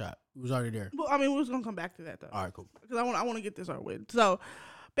Isaiah Rashad. He was already there. Well, I mean, we was gonna come back to that though. All right, cool. Because I want to get this over with. So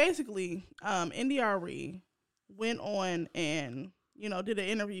basically, NDRE went on and did an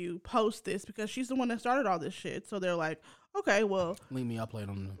interview post this because she's the one that started all this shit. So they're like, okay, well, leave me. I'll play it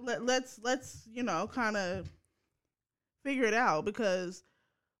on. Let's kind of figure it out, because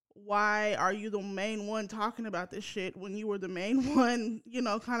why are you the main one talking about this shit when you were the main one,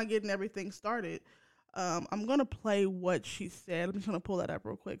 kind of getting everything started? I'm gonna play what she said. I'm just gonna pull that up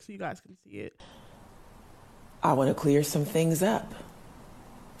real quick so you guys can see it. I want to clear some things up.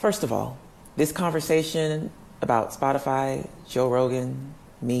 First of all, this conversation about Spotify, Joe Rogan,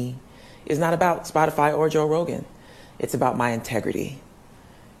 me, is not about Spotify or Joe Rogan. It's about my integrity.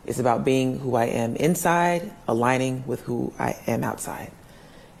 It's about being who I am inside, aligning with who I am outside.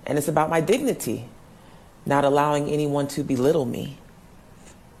 And it's about my dignity, not allowing anyone to belittle me.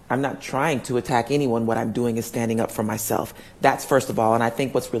 I'm not trying to attack anyone. What I'm doing is standing up for myself. That's first of all. And I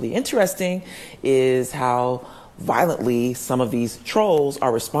think what's really interesting is how violently some of these trolls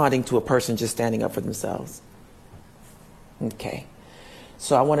are responding to a person just standing up for themselves. Okay.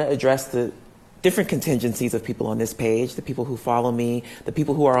 So I want to address the different contingencies of people on this page, the people who follow me, the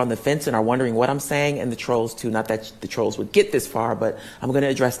people who are on the fence and are wondering what I'm saying, and the trolls too. Not that the trolls would get this far, but I'm going to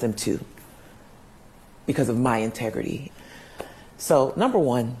address them too because of my integrity. So, number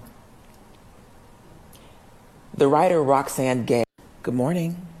one, the writer Roxane Gay, good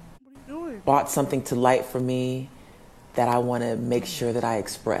morning, what are you doing? Brought something to light for me that I want to make sure that I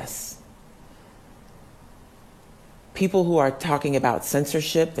express. People who are talking about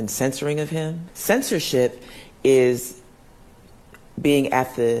censorship and censoring of him. Censorship is being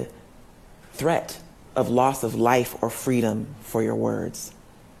at the threat of loss of life or freedom for your words.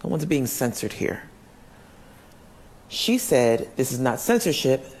 No one's being censored here. She said, this is not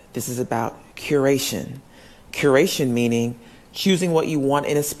censorship, this is about curation. Curation meaning choosing what you want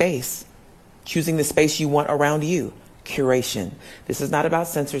in a space, choosing the space you want around you. Curation. This is not about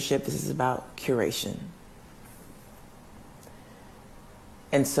censorship, this is about curation.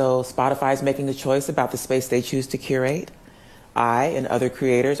 And so Spotify is making a choice about the space they choose to curate. I and other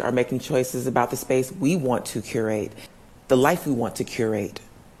creators are making choices about the space we want to curate, the life we want to curate,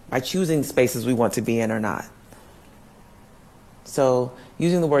 by choosing spaces we want to be in or not. So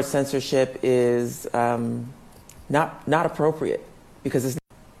using the word censorship is not appropriate because it's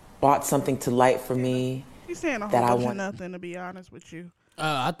brought something to light for me. She's saying a whole bunch of nothing, to be honest with you.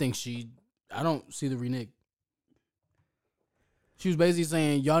 I don't see the renege. She was basically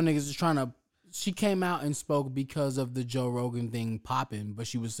saying, y'all niggas is trying to... She came out and spoke because of the Joe Rogan thing popping, but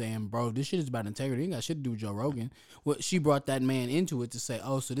she was saying, bro, this shit is about integrity. It ain't got shit to do with Joe Rogan. Well, she brought that man into it to say,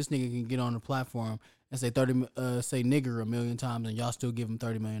 oh, so this nigga can get on the platform and say say nigger a million times and y'all still give him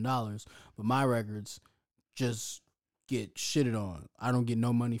 $30 million. But my records just get shitted on. I don't get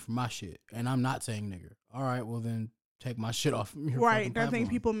no money for my shit. And I'm not saying nigger. All right, well then take my shit off from your fucking platform. I think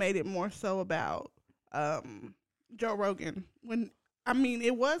people made it more so about Joe Rogan when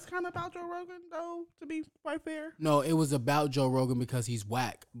it was kind of about Joe Rogan though, to be quite fair. No, it was about Joe Rogan because he's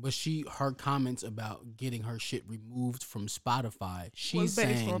whack. But her comments about getting her shit removed from Spotify, she's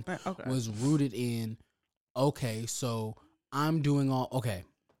saying was rooted in, okay, so I'm doing all, okay.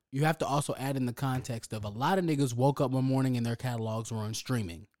 You have to also add in the context of a lot of niggas woke up one morning and their catalogs were on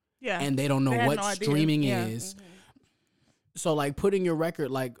streaming. Yeah. And they don't know what streaming is. Mm-hmm. So like putting your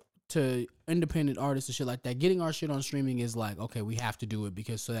record like to independent artists and shit like that, getting our shit on streaming is like, okay, we have to do it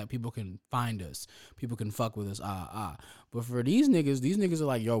because so that people can find us, people can fuck with us, But for these niggas are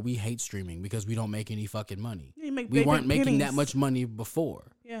like, yo, we hate streaming because we don't make any fucking money. We weren't making pennies. That much money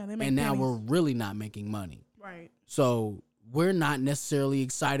before. Yeah, they make and pennies. Now we're really not making money. Right. So we're not necessarily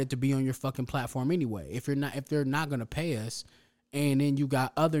excited to be on your fucking platform anyway. If they're not gonna pay us, and then you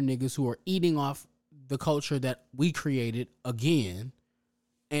got other niggas who are eating off the culture that we created again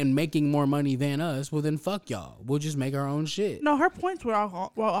and making more money than us, well then fuck y'all. We'll just make our own shit. No, her points were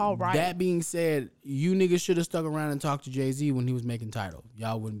all right. That being said, you niggas should have stuck around and talked to Jay-Z when he was making Tidal.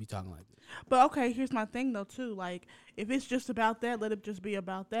 Y'all wouldn't be talking like this. But okay, here's my thing though too. Like, if it's just about that, let it just be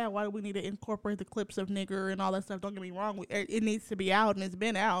about that. Why do we need to incorporate the clips of nigger and all that stuff? Don't get me wrong, it needs to be out and it's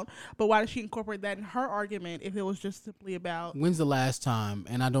been out. But why does she incorporate that in her argument if it was just simply about? When's the last time?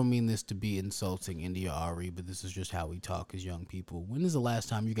 And I don't mean this to be insulting India Ari, but this is just how we talk as young people. When is the last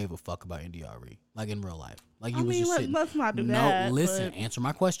time you gave a fuck about India Ari, like in real life? Like you was just sitting. Let's not do that. No, listen. Answer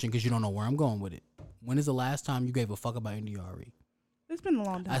my question because you don't know where I'm going with it. When is the last time you gave a fuck about India Ari? It's been a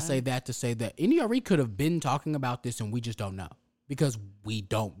long time. I say that to say that India Ari could have been talking about this and we just don't know because we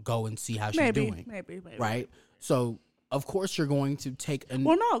don't go and see how she's doing. Maybe. Right? So, of course, you're going to take a...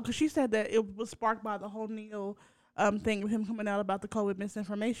 Well, no, because she said that it was sparked by the whole Neil thing with him coming out about the COVID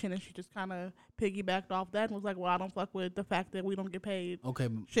misinformation, and she just kind of piggybacked off that and was like, well, I don't fuck with the fact that we don't get paid. Okay,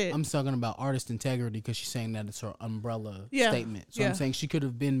 shit. I'm talking about artist integrity because she's saying that it's her umbrella statement. So I'm saying she could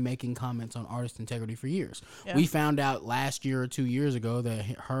have been making comments on artist integrity for years. Yeah. We found out last year or 2 years ago that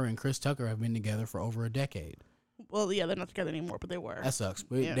her and Chris Tucker have been together for over a decade. Well, yeah, they're not together anymore, but they were. That sucks,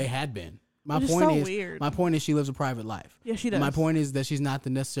 but they had been. My point is she lives a private life. Yeah, she does. My point is that she's not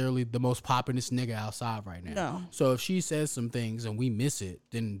necessarily the most poppinest nigga outside right now. No. So if she says some things and we miss it,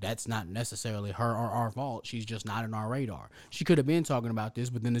 then that's not necessarily her or our fault. She's just not in our radar. She could have been talking about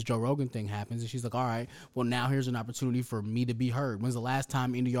this, but then this Joe Rogan thing happens and she's like, all right, well now here's an opportunity for me to be heard. When's the last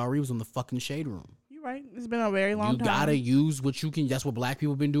time India Ari was on the fucking Shade Room? Right. It's been a very long time. You gotta use what you can. That's what black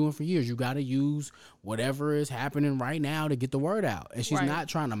people have been doing for years. You gotta use whatever is happening right now to get the word out. And she's not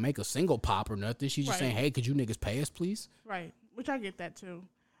trying to make a single pop or nothing. She's just saying, hey, could you niggas pay us, please? Right. Which I get that too.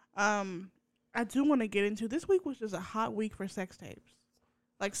 I do want to get into, this week was just a hot week for sex tapes.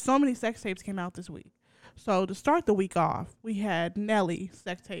 Like, so many sex tapes came out this week. So to start the week off, we had Nelly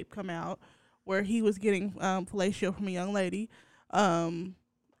sex tape come out where he was getting fellatio from a young lady. And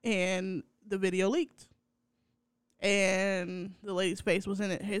the video leaked, and the lady's face was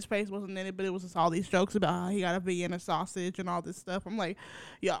in it. His face wasn't in it, but it was just all these jokes about how he got a Vienna sausage and all this stuff. I'm like,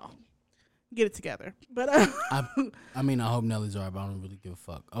 y'all, get it together. But I mean, I hope Nelly's alright, but I don't really give a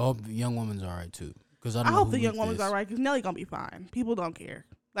fuck. I hope the young woman's alright too, because I hope the young woman's alright, because Nelly gonna be fine. People don't care.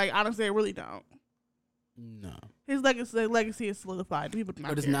 Like, honestly, they really don't. No, his legacy is solidified. People do not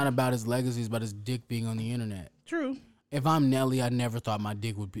but it's care. not about his legacy; it's about his dick being on the internet. True. If I'm Nelly, I never thought my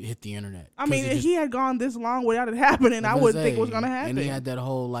dick would hit the internet. I mean, if he had gone this long without it happening, I wouldn't think it was going to happen. And he had that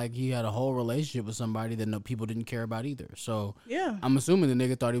whole, he had a whole relationship with somebody that people didn't care about either. So, yeah, I'm assuming the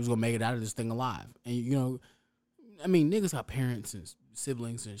nigga thought he was going to make it out of this thing alive. And, I mean, niggas got parents and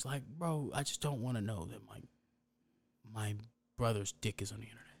siblings, and it's like, bro, I just don't want to know that my brother's dick is on the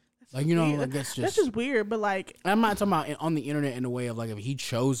internet. That's just weird, but I'm not talking about on the internet in a way of if he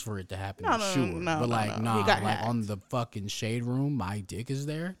chose for it to happen, on the fucking Shade Room, my dick is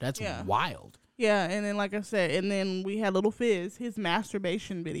there. That's wild. Yeah, and then like I said, and then we had Little Fizz. His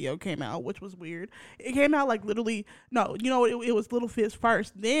masturbation video came out, which was weird. It came out it was Little Fizz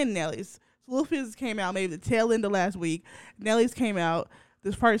first, then Nelly's. So Little Fizz came out maybe the tail end of last week. Nelly's came out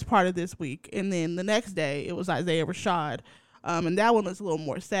this first part of this week, and then the next day it was Isaiah Rashad. And that one was a little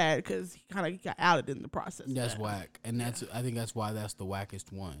more sad because he kind of got outed in the process. That's whack. And I think that's why that's the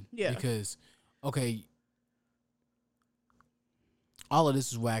wackest one. Yeah. Because, okay, all of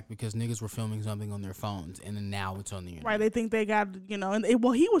this is whack because niggas were filming something on their phones and then now it's on the internet. Right. They think they got, he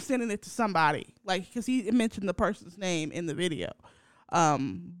was sending it to somebody. Because he mentioned the person's name in the video.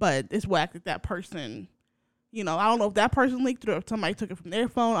 But it's whack that person, I don't know if that person leaked it or if somebody took it from their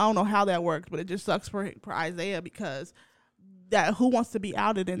phone. I don't know how that works, but it just sucks for Isaiah because... who wants to be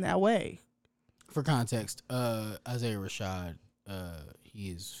outed in that way? For context, Isaiah Rashad, he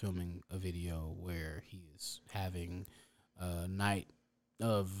is filming a video where he is having a night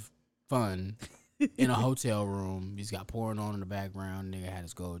of fun in a hotel room. He's got porn on in the background. Nigga had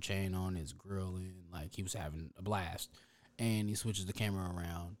his gold chain on, his grill in, he was having a blast. And he switches the camera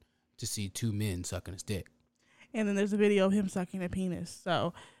around to see two men sucking his dick. And then there's a video of him sucking a penis.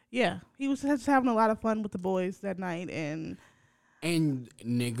 So, yeah, he was just having a lot of fun with the boys that night, and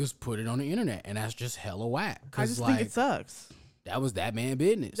niggas put it on the internet, and that's just hella whack. I just think it sucks. That was that man's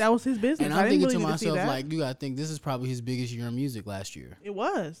business. That was his business. And I'm thinking to myself, you gotta think this is probably his biggest year in music last year. It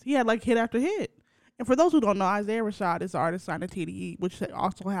was. He had hit after hit. And for those who don't know, Isaiah Rashad is the artist signed to TDE, which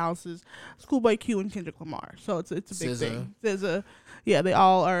also houses Schoolboy Q and Kendrick Lamar. So it's a big thing. SZA, yeah, they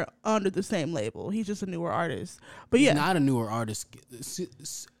all are under the same label. He's just a newer artist. But He's yeah, not a newer artist. This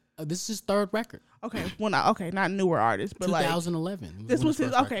is his third record. okay, well, not newer artist, but 2011. like this was his.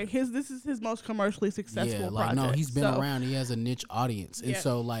 first Okay, record. this is his most commercially successful Yeah, like project. no, he's been So, around. He has a niche audience, and Yeah.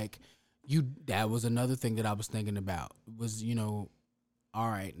 so like that was another thing that I was thinking about was all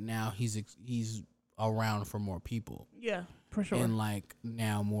right, now he's around for more people, Yeah, for sure. and like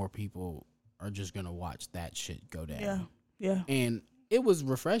now more people are just gonna watch that shit go down. Yeah. And it was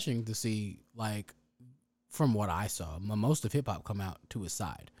refreshing to see, like, from what I saw, most of hip hop come out to his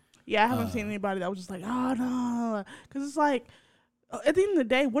side. Yeah, I haven't seen anybody that was just like, oh no, because it's like, at the end of the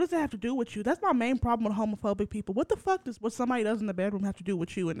day, what does it have to do with you? That's my main problem with homophobic people. What the fuck does what somebody does in the bedroom have to do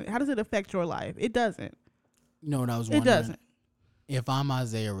with you, and how does it affect your life? It doesn't. You know what I was It wondering? doesn't. If I'm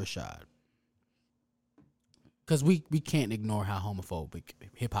Isaiah Rashad, because we can't ignore how homophobic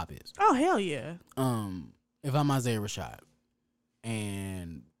hip hop is. Oh hell yeah. If I'm Isaiah Rashad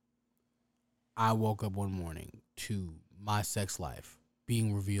and I woke up one morning to my sex life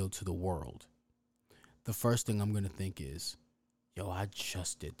being revealed to the world, the first thing I'm gonna think is, yo, I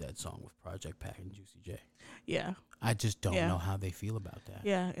just did that song with Project Pat and Juicy J. Yeah. I just don't Yeah. know how they feel about that.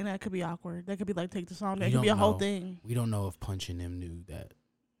 Yeah, and that could be awkward. That could be like take the song. That We could be a don't whole know. thing. We don't know if Punch and them knew that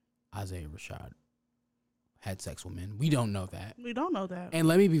Isaiah Rashad had sex with men. We don't know that. We don't know that. And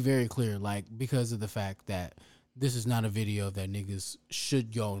let me be very clear, like, because of the fact that this is not a video that niggas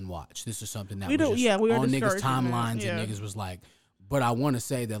should go and watch. This is something that We was don't- just yeah, we are on niggas' discouraging that. timelines, Yeah. and niggas was like, but I want to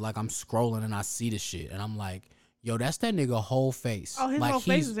say that, like, I'm scrolling and I see the shit, and I'm like, yo, that's that nigga whole face. Oh, his like, whole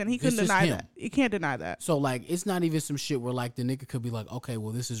face is in. He couldn't this is deny him. that. You can't deny that. So, like, it's not even some shit where, like, the nigga could be like, okay,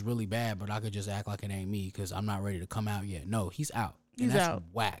 well, this is really bad, but I could just act like it ain't me because I'm not ready to come out yet. No, he's out. And He's that's out.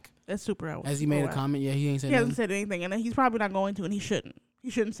 whack. That's super out. Has he made a comment yet? He ain't said He hasn't nothing? said anything, and he's probably not going to, and he shouldn't. He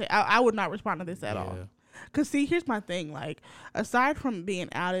shouldn't say. I would not respond to this at all. Yeah. Because, see, here's my thing. Like, aside from being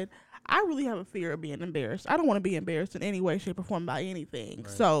outed, I really have a fear of being embarrassed. I don't want to be embarrassed in any way, shape, or form by anything.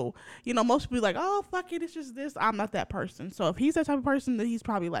 Right. So, most people be like, oh, fuck it, it's just this. I'm not that person. So if he's that type of person, then he's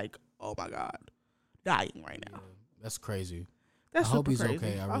probably like, oh, my God, dying right now. That's crazy. That's I hope super he's crazy.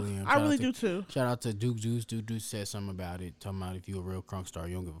 okay. I really am. I Shout really out to- do, too. Shout out to Duke Juice. Duke Juice said something about it, talking about if you a real crunk star,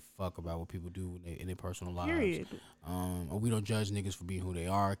 you don't give a fuck about what people do in their personal lives. Period. Or we don't judge niggas for being who they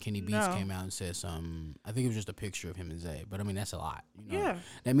are. Kenny Beats No. came out and said something. I think it was just a picture of him and Zay, but I mean that's a lot. Yeah.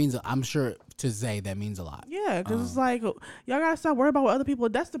 That means, I'm sure to Zay that means a lot. Yeah, because it's like, y'all got to stop worrying about what other people.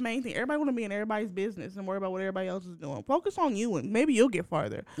 That's the main thing. Everybody want to be in everybody's business and worry about what everybody else is doing. Focus on you, and maybe you'll get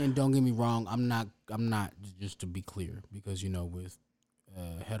farther. And don't get me wrong, I'm not just to be clear, because with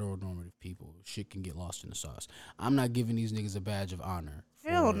heteronormative people, shit can get lost in the sauce. I'm not giving these niggas a badge of honor.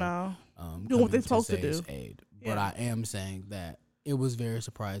 Hell for, no. Doing Doing what they're supposed to do. Aid. Yeah. But I am saying that it was very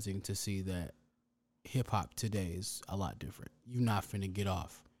surprising to see that hip hop today is a lot different. You're not finna get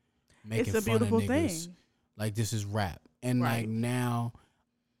off making It's a fun beautiful of niggas. thing. Like, this is rap. And Right. like now,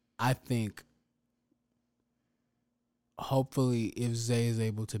 I think hopefully if Zay is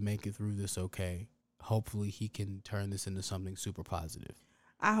able to make it through this okay, hopefully he can turn this into something super positive.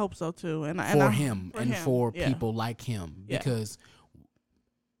 I hope so too. And For him and for yeah. people like him. Yeah. Because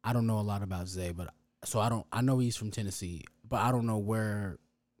I don't know a lot about Zay, but I know he's from Tennessee, but I don't know where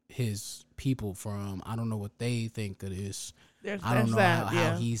his people from. I don't know what they think of this. I don't know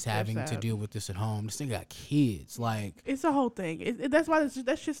how he's having to deal with this at home. This nigga got kids. Like, It's a whole thing. That's why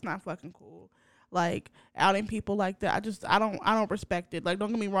that's just not fucking cool. Like, outing people like that. I don't respect it. Like, don't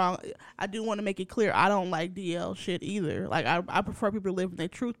get me wrong. I do want to make it clear. I don't like DL shit either. Like, I prefer people to live in their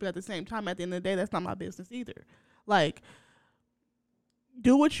truth, but at the same time, at the end of the day, that's not my business either. Like,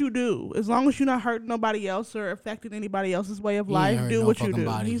 do what you do. As long as you're not hurting nobody else or affecting anybody else's way of he ain't life, hurt do no what you fucking do.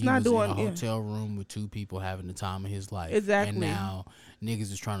 body. He's He not was doing in a yeah. hotel room with two people having the time of his life. Exactly. And now niggas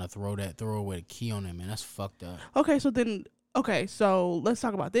is trying to throw away the key on him, man. That's fucked up. So let's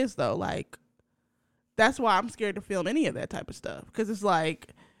talk about this though. Like, that's why I'm scared to film any of that type of stuff, because it's like,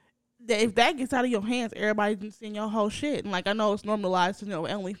 if that gets out of your hands, everybody's been seeing your whole shit. And like, I know it's normalized,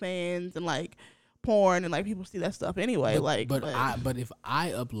 OnlyFans and like porn, and like people see that stuff anyway. But if I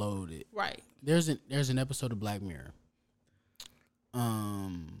upload it, right, there's an episode of Black Mirror.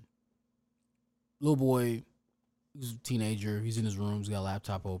 Little boy, he's a teenager. He's in his room. He's got a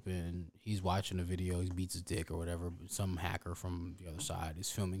laptop open. He's watching a video. He beats his dick or whatever. Some hacker from the other side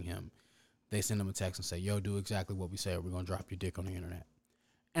is filming him. They send him a text and say, "Yo, do exactly what we say, or we're gonna drop your dick on the internet."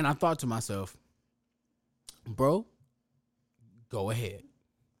 And I thought to myself, bro, go ahead.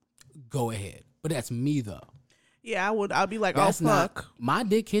 But that's me though. yeah, I'd be like, That's oh fuck, not my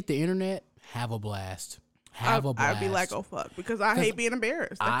dick hit the internet have a blast. I'd be like, oh fuck, because I hate being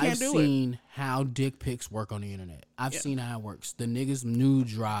embarrassed. I can't do it. I've seen how dick pics work on the internet. I've seen how it works. The niggas nude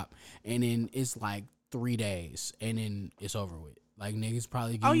drop, and then it's like 3 days, and then it's over with. Like niggas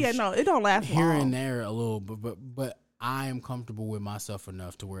probably. Oh yeah, no, it don't last here long. and there a little, but I am comfortable with myself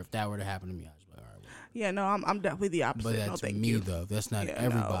enough to where if that were to happen to me, I'd just be like, all right. Yeah, no, I'm definitely the opposite. But that's thank me you. though. That's not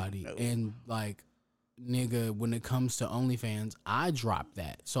everybody. No. And like, nigga, when it comes to OnlyFans, I drop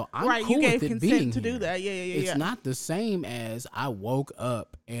that. So I'm right, cool you gave with it consent being to here. do that. Yeah. It's not the same as I woke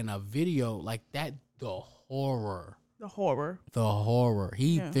up and a video like that. The horror. The horror.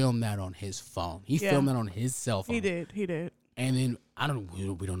 He filmed that on his phone. He filmed that on his cell phone. He did. And then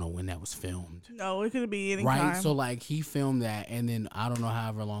we don't know when that was filmed. No, it could be any right? time. So like he filmed that, and then I don't know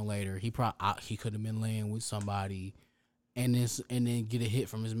however long later he could have been laying with somebody, and then get a hit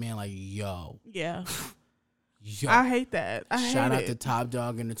from his man like yo. Yeah. I hate that. Shout out to Top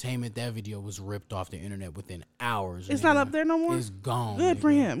Dog Entertainment. That video was ripped off the internet within hours. It's not up there no more. It's gone. Good for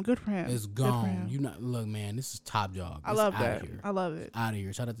him. It's gone. You not look, man. This is Top Dog. I love that. I love it. Out of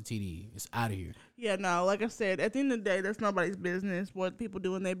here. Shout out to TD. It's out of here. Yeah, no. Like I said, at the end of the day, that's nobody's business what people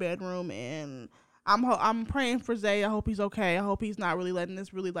do in their bedroom, and I'm praying for Zay. I hope he's okay. I hope he's not really letting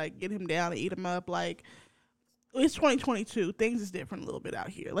this really like get him down and eat him up. Like, it's 2022. Things is different a little bit out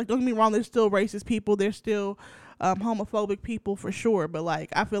here. Like, don't get me wrong. There's still racist people. There's still homophobic people for sure. But like,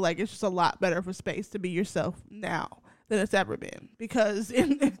 I feel like it's just a lot better of a space to be yourself now than it's ever been. Because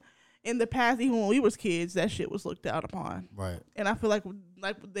in the past, even when we was kids, that shit was looked down upon. Right. And I feel like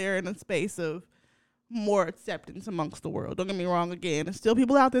they're in a space of more acceptance amongst the world. Don't get me wrong. Again, there's still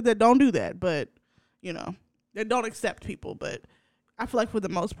people out there that don't do that, but you know, they don't accept people. But I feel like for the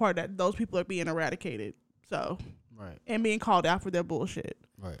most part, that those people are being eradicated. So, right, and being called out for their bullshit.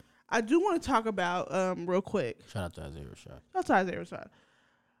 Right. I do want to talk about real quick. Shout out to Isaiah Rashad. Shout out to Isaiah Rashad.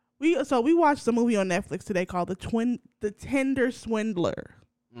 We watched a movie on Netflix today called The Tender Swindler,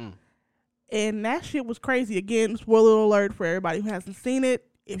 and that shit was crazy. Again, spoiler alert for everybody who hasn't seen it.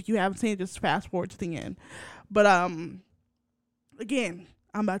 If you haven't seen it, just fast forward to the end. But again,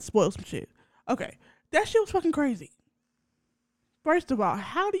 I'm about to spoil some shit. Okay, that shit was fucking crazy. First of all,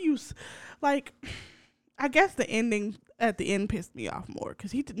 how do you like? I guess the ending at the end pissed me off more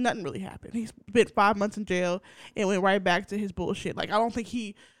because nothing really happened. He spent 5 months in jail and went right back to his bullshit. Like, I don't think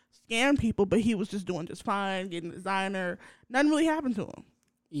he scammed people, but he was just doing just fine, getting a designer. Nothing really happened to him.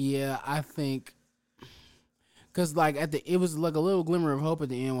 Yeah, I think because like it was like a little glimmer of hope at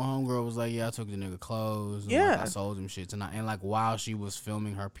the end when homegirl was like, "Yeah, I took the nigga clothes. And, like, I sold him shit tonight." And like while she was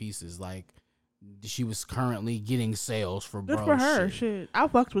filming her pieces, like, she was currently getting sales for good for her. Shit, I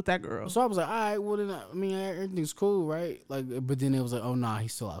fucked with that girl. So I was like, all right, well then, I mean, everything's cool, right? Like, but then it was like, oh nah,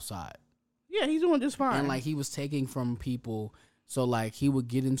 he's still outside. Yeah, he's doing just fine. And like he was taking from people, so like he would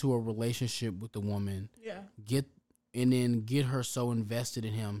get into a relationship with the woman, get her so invested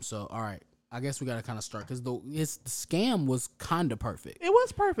in him. So all right, I guess we got to kind of start because the scam was kind of perfect. It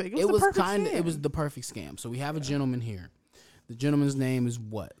was perfect. It was the perfect scam. So we have a gentleman here. The gentleman's name is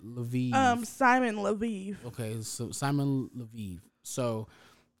what? Leviev. Simon Leviev. Okay, so Simon Leviev. So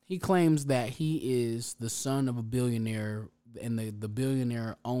he claims that he is the son of a billionaire, and the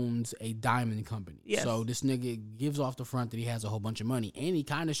billionaire owns a diamond company. Yes. So this nigga gives off the front that he has a whole bunch of money, and he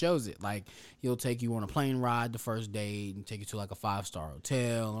kind of shows it. Like, he'll take you on a plane ride the first date and take you to like a 5-star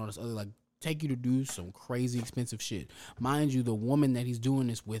hotel and all this other, like, take you to do some crazy expensive shit. Mind you, the woman that he's doing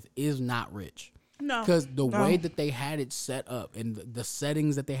this with is not rich. No. Because the way that they had it set up and the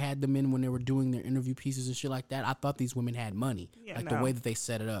settings that they had them in when they were doing their interview pieces and shit like that, I thought these women had money. The way that they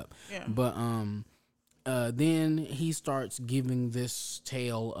set it up. Yeah. But then he starts giving this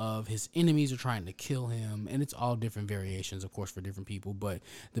tale of his enemies are trying to kill him, and it's all different variations, of course, for different people. But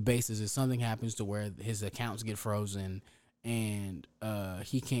the basis is something happens to where his accounts get frozen, and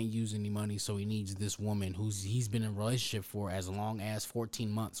he can't use any money, so he needs this woman he's been in a relationship for as long as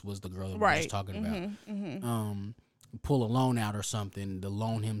 14 months was the girl that we were just talking about. Pull a loan out or something to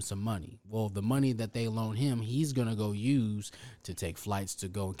loan him some money. Well, the money that they loan him, he's gonna go use to take flights to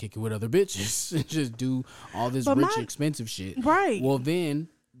go and kick it with other bitches and just do all this expensive shit. Right. Well, then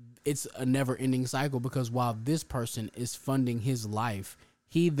it's a never-ending cycle because while this person is funding his life,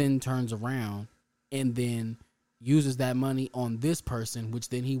 he then turns around and then uses that money on this person, which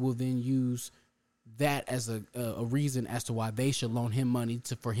then he will then use that as a reason as to why they should loan him money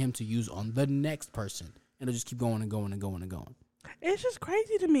for him to use on the next person. And it'll just keep going and going and going and going. It's just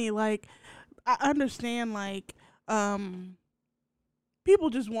crazy to me. Like, I understand, like,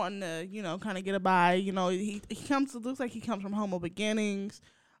 people just wanting to, kind of get a by. He looks like he comes from humble beginnings.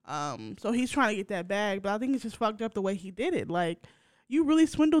 So he's trying to get that bag. But I think it's just fucked up the way he did it. Like, you really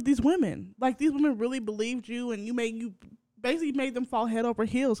swindled these women. Like, these women really believed you, and you basically made them fall head over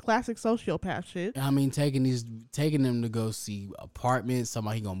heels. Classic sociopath shit. I mean, taking them to go see apartments.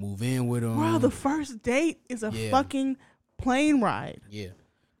 Somebody gonna move in with them. Bro, the first date is a fucking plane ride. Yeah,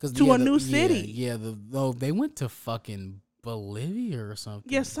 to a new city. Though they went to fucking Bolivia or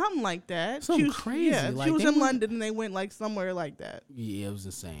something. Yeah, something like that. Something crazy. Yeah, like, she was in London and they went like somewhere like that. Yeah, it was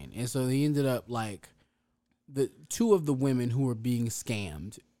insane. And so they ended up like the two of the women who were being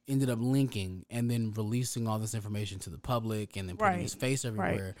scammed ended up linking and then releasing all this information to the public and then putting his face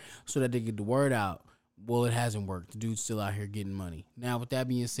everywhere so that they get the word out. Well, it hasn't worked. The dude's still out here getting money. Now, with that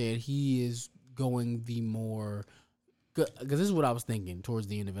being said, he is going the more, because this is what I was thinking towards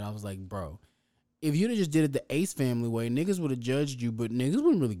the end of it. I was like, bro, if you'd have just did it the Ace family way, niggas would have judged you, but niggas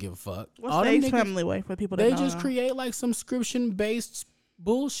wouldn't really give a fuck. What's the Ace family way for people that they just create like some subscription-based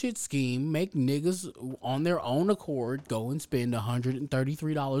bullshit scheme, make niggas on their own accord go and spend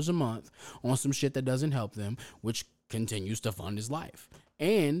 $133 a month on some shit that doesn't help them, which continues to fund his life.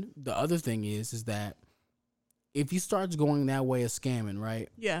 And the other thing is that if he starts going that way of scamming, right?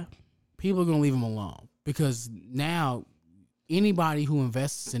 Yeah. People are going to leave him alone because now anybody who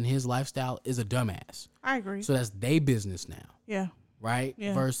invests in his lifestyle is a dumbass. I agree. So that's their business now. Yeah. Right?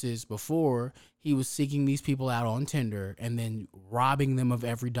 Yeah. Versus before, he was seeking these people out on Tinder and then robbing them of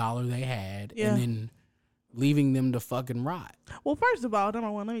every dollar they had and then leaving them to fucking rot. Well, first of all, number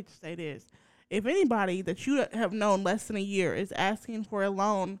one, let me just say this. If anybody that you have known less than a year is asking for a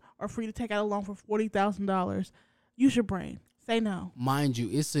loan or for you to take out a loan for $40,000, use your brain. Say no. Mind you,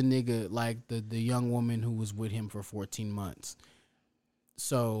 it's a nigga like the young woman who was with him for 14 months.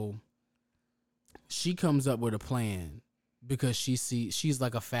 So she comes up with a plan. Because she's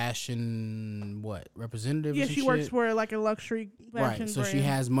like a fashion representative. Yeah, she works for like a luxury fashion So brand. she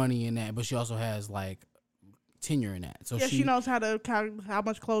has money in that, but she also has like tenure in that. So she knows how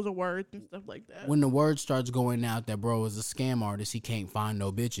much clothes are worth and stuff like that. When the word starts going out that bro is a scam artist, he can't find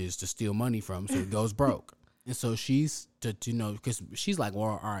no bitches to steal money from, so he goes broke. And so she's because she's like,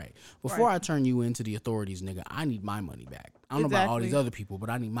 well, all right, before I turn you into the authorities, nigga, I need my money back. I don't know about all these other people,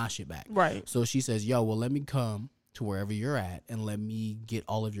 but I need my shit back. Right. So she says, yo, well, let me come to wherever you're at and let me get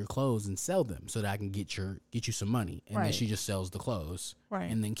all of your clothes and sell them so that I can get you some money. And then she just sells the clothes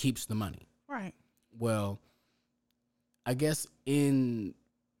and then keeps the money. Right. Well, I guess in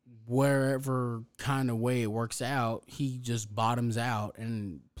wherever kind of way it works out, he just bottoms out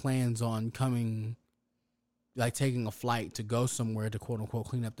and plans on coming, like taking a flight to go somewhere to quote unquote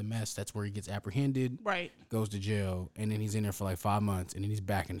clean up the mess. That's where he gets apprehended. Right. Goes to jail, and then he's in there for like 5 months, and then he's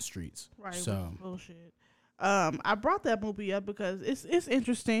back in the streets. Right. So bullshit. I brought that movie up because it's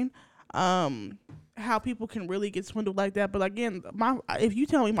interesting how people can really get swindled like that. But again, if you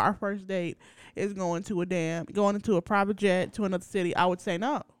tell me my first date is going into a private jet to another city, I would say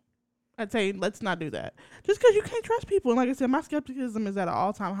no. I'd say let's not do that. Just because you can't trust people. And like I said, my skepticism is at an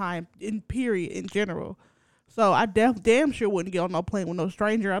all-time high in general. So I damn sure wouldn't get on no plane with no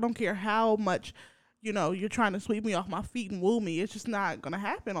stranger. I don't care how much you're trying to sweep me off my feet and woo me. It's just not gonna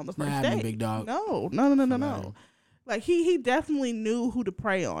happen on the first date. Big dog. No. Like he definitely knew who to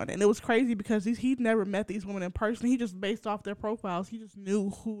prey on, and it was crazy because he'd never met these women in person. He just based off their profiles, he just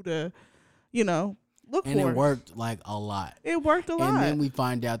knew who to, look and for. It worked like a lot. It worked a lot. And then we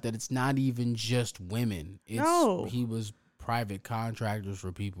find out that it's not even just women. He was private contractors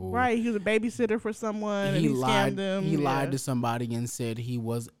for people. Right. He was a babysitter for someone. And he lied. Scammed them. He lied to somebody and said he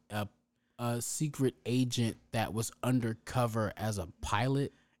was a secret agent that was undercover as a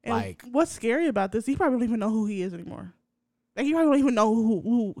pilot. And like, what's scary about this? He probably don't even know who he is anymore. Like, he probably don't even know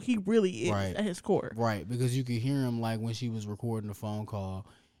who he really is at his core. Right, because you could hear him like when she was recording the phone call.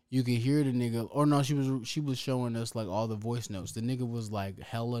 You could hear the nigga, or no, she was showing us like all the voice notes. The nigga was like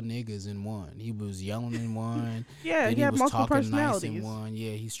hella niggas in one. He was yelling in one. Yeah, he had multiple personalities. Nice in one.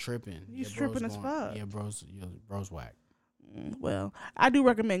 Yeah, he's tripping. He's tripping as fuck. Yeah, bro's whack. Well, I do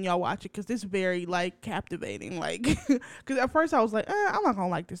recommend y'all watch it because it's very like captivating. Like, because at first I was like, I'm not gonna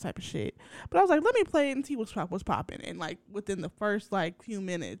like this type of shit, but I was like, let me play it and see what's popping. And like within the first like few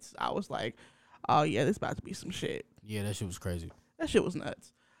minutes, I was like, oh yeah, this about to be some shit. Yeah, that shit was crazy. That shit was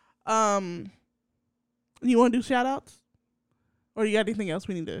nuts. You want to do shout outs, or you got anything else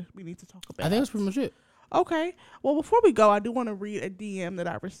we need to talk about? I think that's pretty much it. Okay. Well, before we go, I do want to read a DM that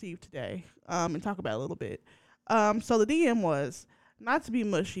I received today, and talk about it a little bit. So the DM was, not to be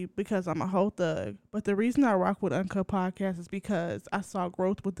mushy because I'm a whole thug, but the reason I rock with Uncut Podcast is because I saw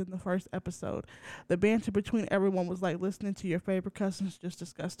growth within the first episode. The banter between everyone was like listening to your favorite cousins just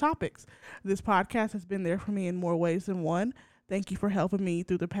discuss topics. This podcast has been there for me in more ways than one. Thank you for helping me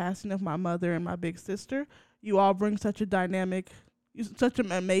through the passing of my mother and my big sister. You all bring such a dynamic such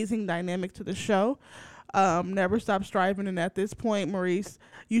an amazing dynamic to the show. Never stop striving, and at this point, Maurice,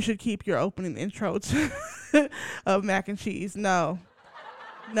 you should keep your opening intro to of Mac and Cheese. No.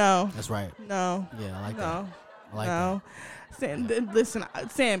 That's right. No. Yeah, I like No. that. I like that. Listen,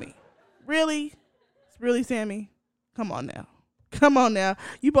 Sammy. Really? Really, Sammy? Come on now.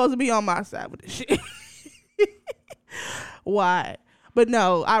 You supposed to be on my side with this shit. Why? But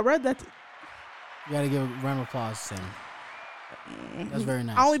no, I read that. You gotta give a round of applause, Sam. That's very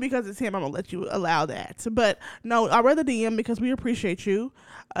nice. Only because it's him, I'm gonna let you allow that. But no, I read the DM because we appreciate you.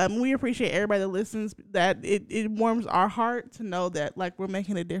 We appreciate everybody that listens. That it warms our heart to know that like we're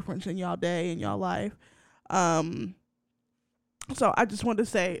making a difference in y'all day and y'all life. So I just wanted to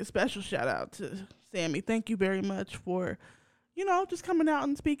say a special shout out to Sammy. Thank you very much for, just coming out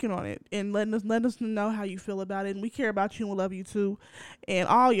and speaking on it and letting us know how you feel about it. And we care about you and we love you too, and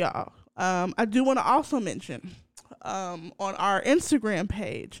all y'all. I do want to also mention on our Instagram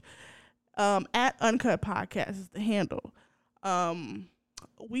page, at Uncut Podcast is the handle.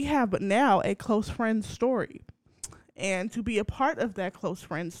 We have now a close friend story. And to be a part of that close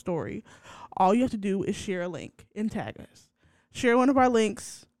friend story, all you have to do is share a link and tag us. Share one of our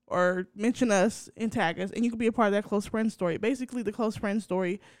links or mention us and tag us, and you can be a part of that close friend story. Basically, the close friend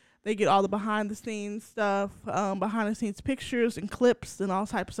story, they get all the behind-the-scenes stuff, behind-the-scenes pictures and clips and all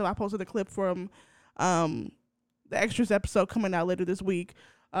types of stuff. I posted a clip from the Extras episode coming out later this week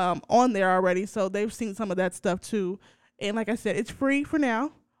on there already, so they've seen some of that stuff too. And like I said, it's free for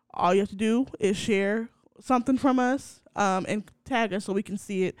now. All you have to do is share something from us and tag us so we can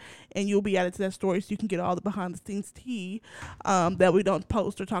see it, and you'll be added to that story so you can get all the behind-the-scenes tea that we don't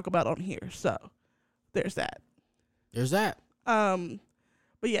post or talk about on here. So there's that.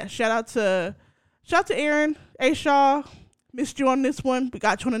 But yeah, shout out to Aaron A. Shaw. Missed you on this one. We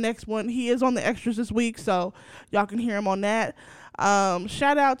got you on the next one. He is on the Extras this week, so y'all can hear him on that.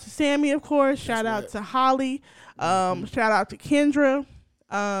 Shout out to Sammy, of course. Shout out to Holly. Shout out to Kendra.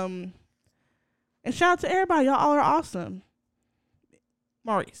 And shout out to everybody. Y'all all are awesome.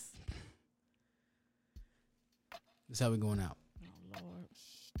 Maurice. This is how we going out. Oh, Lord.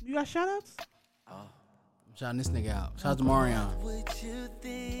 You got shout outs? I'm shouting this nigga out. Shout out to Marion. Would you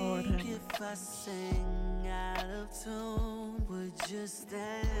think Lord, if I sang out of tune, would you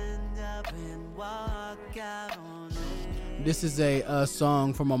stand up and walk out on it? This is a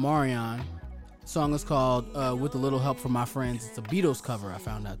song from Omarion. The song is called With a Little Help from My Friends. It's a Beatles cover I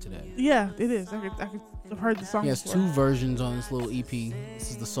found out today. Yeah, it is. I've heard the song. He has before. 2 versions on this little EP. This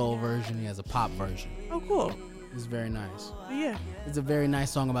is the soul version. He has a pop version. Oh, cool. It's very nice. Yeah, It's a very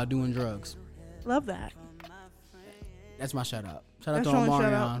nice song about doing drugs. love that. That's my shout out. Shout out That's to your only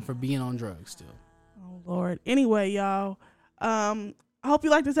shout Omarion for being on drugs still. Oh, Lord. Anyway, y'all, I hope you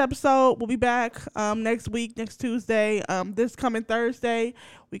like this episode. We'll be back next week, next Tuesday. This coming Thursday,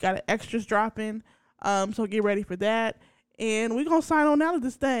 we got an Extras dropping, so get ready for that. And we're going to sign on out of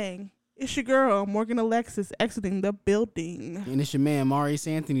this thing. It's your girl, Morgan Alexis, exiting the building. And it's your man, Maurice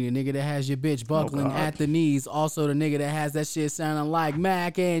Anthony, the nigga that has your bitch buckling at the knees. Also the nigga that has that shit sounding like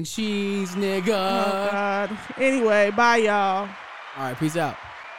mac and cheese, nigga. Oh, God. Anyway, bye, y'all. All right, peace out.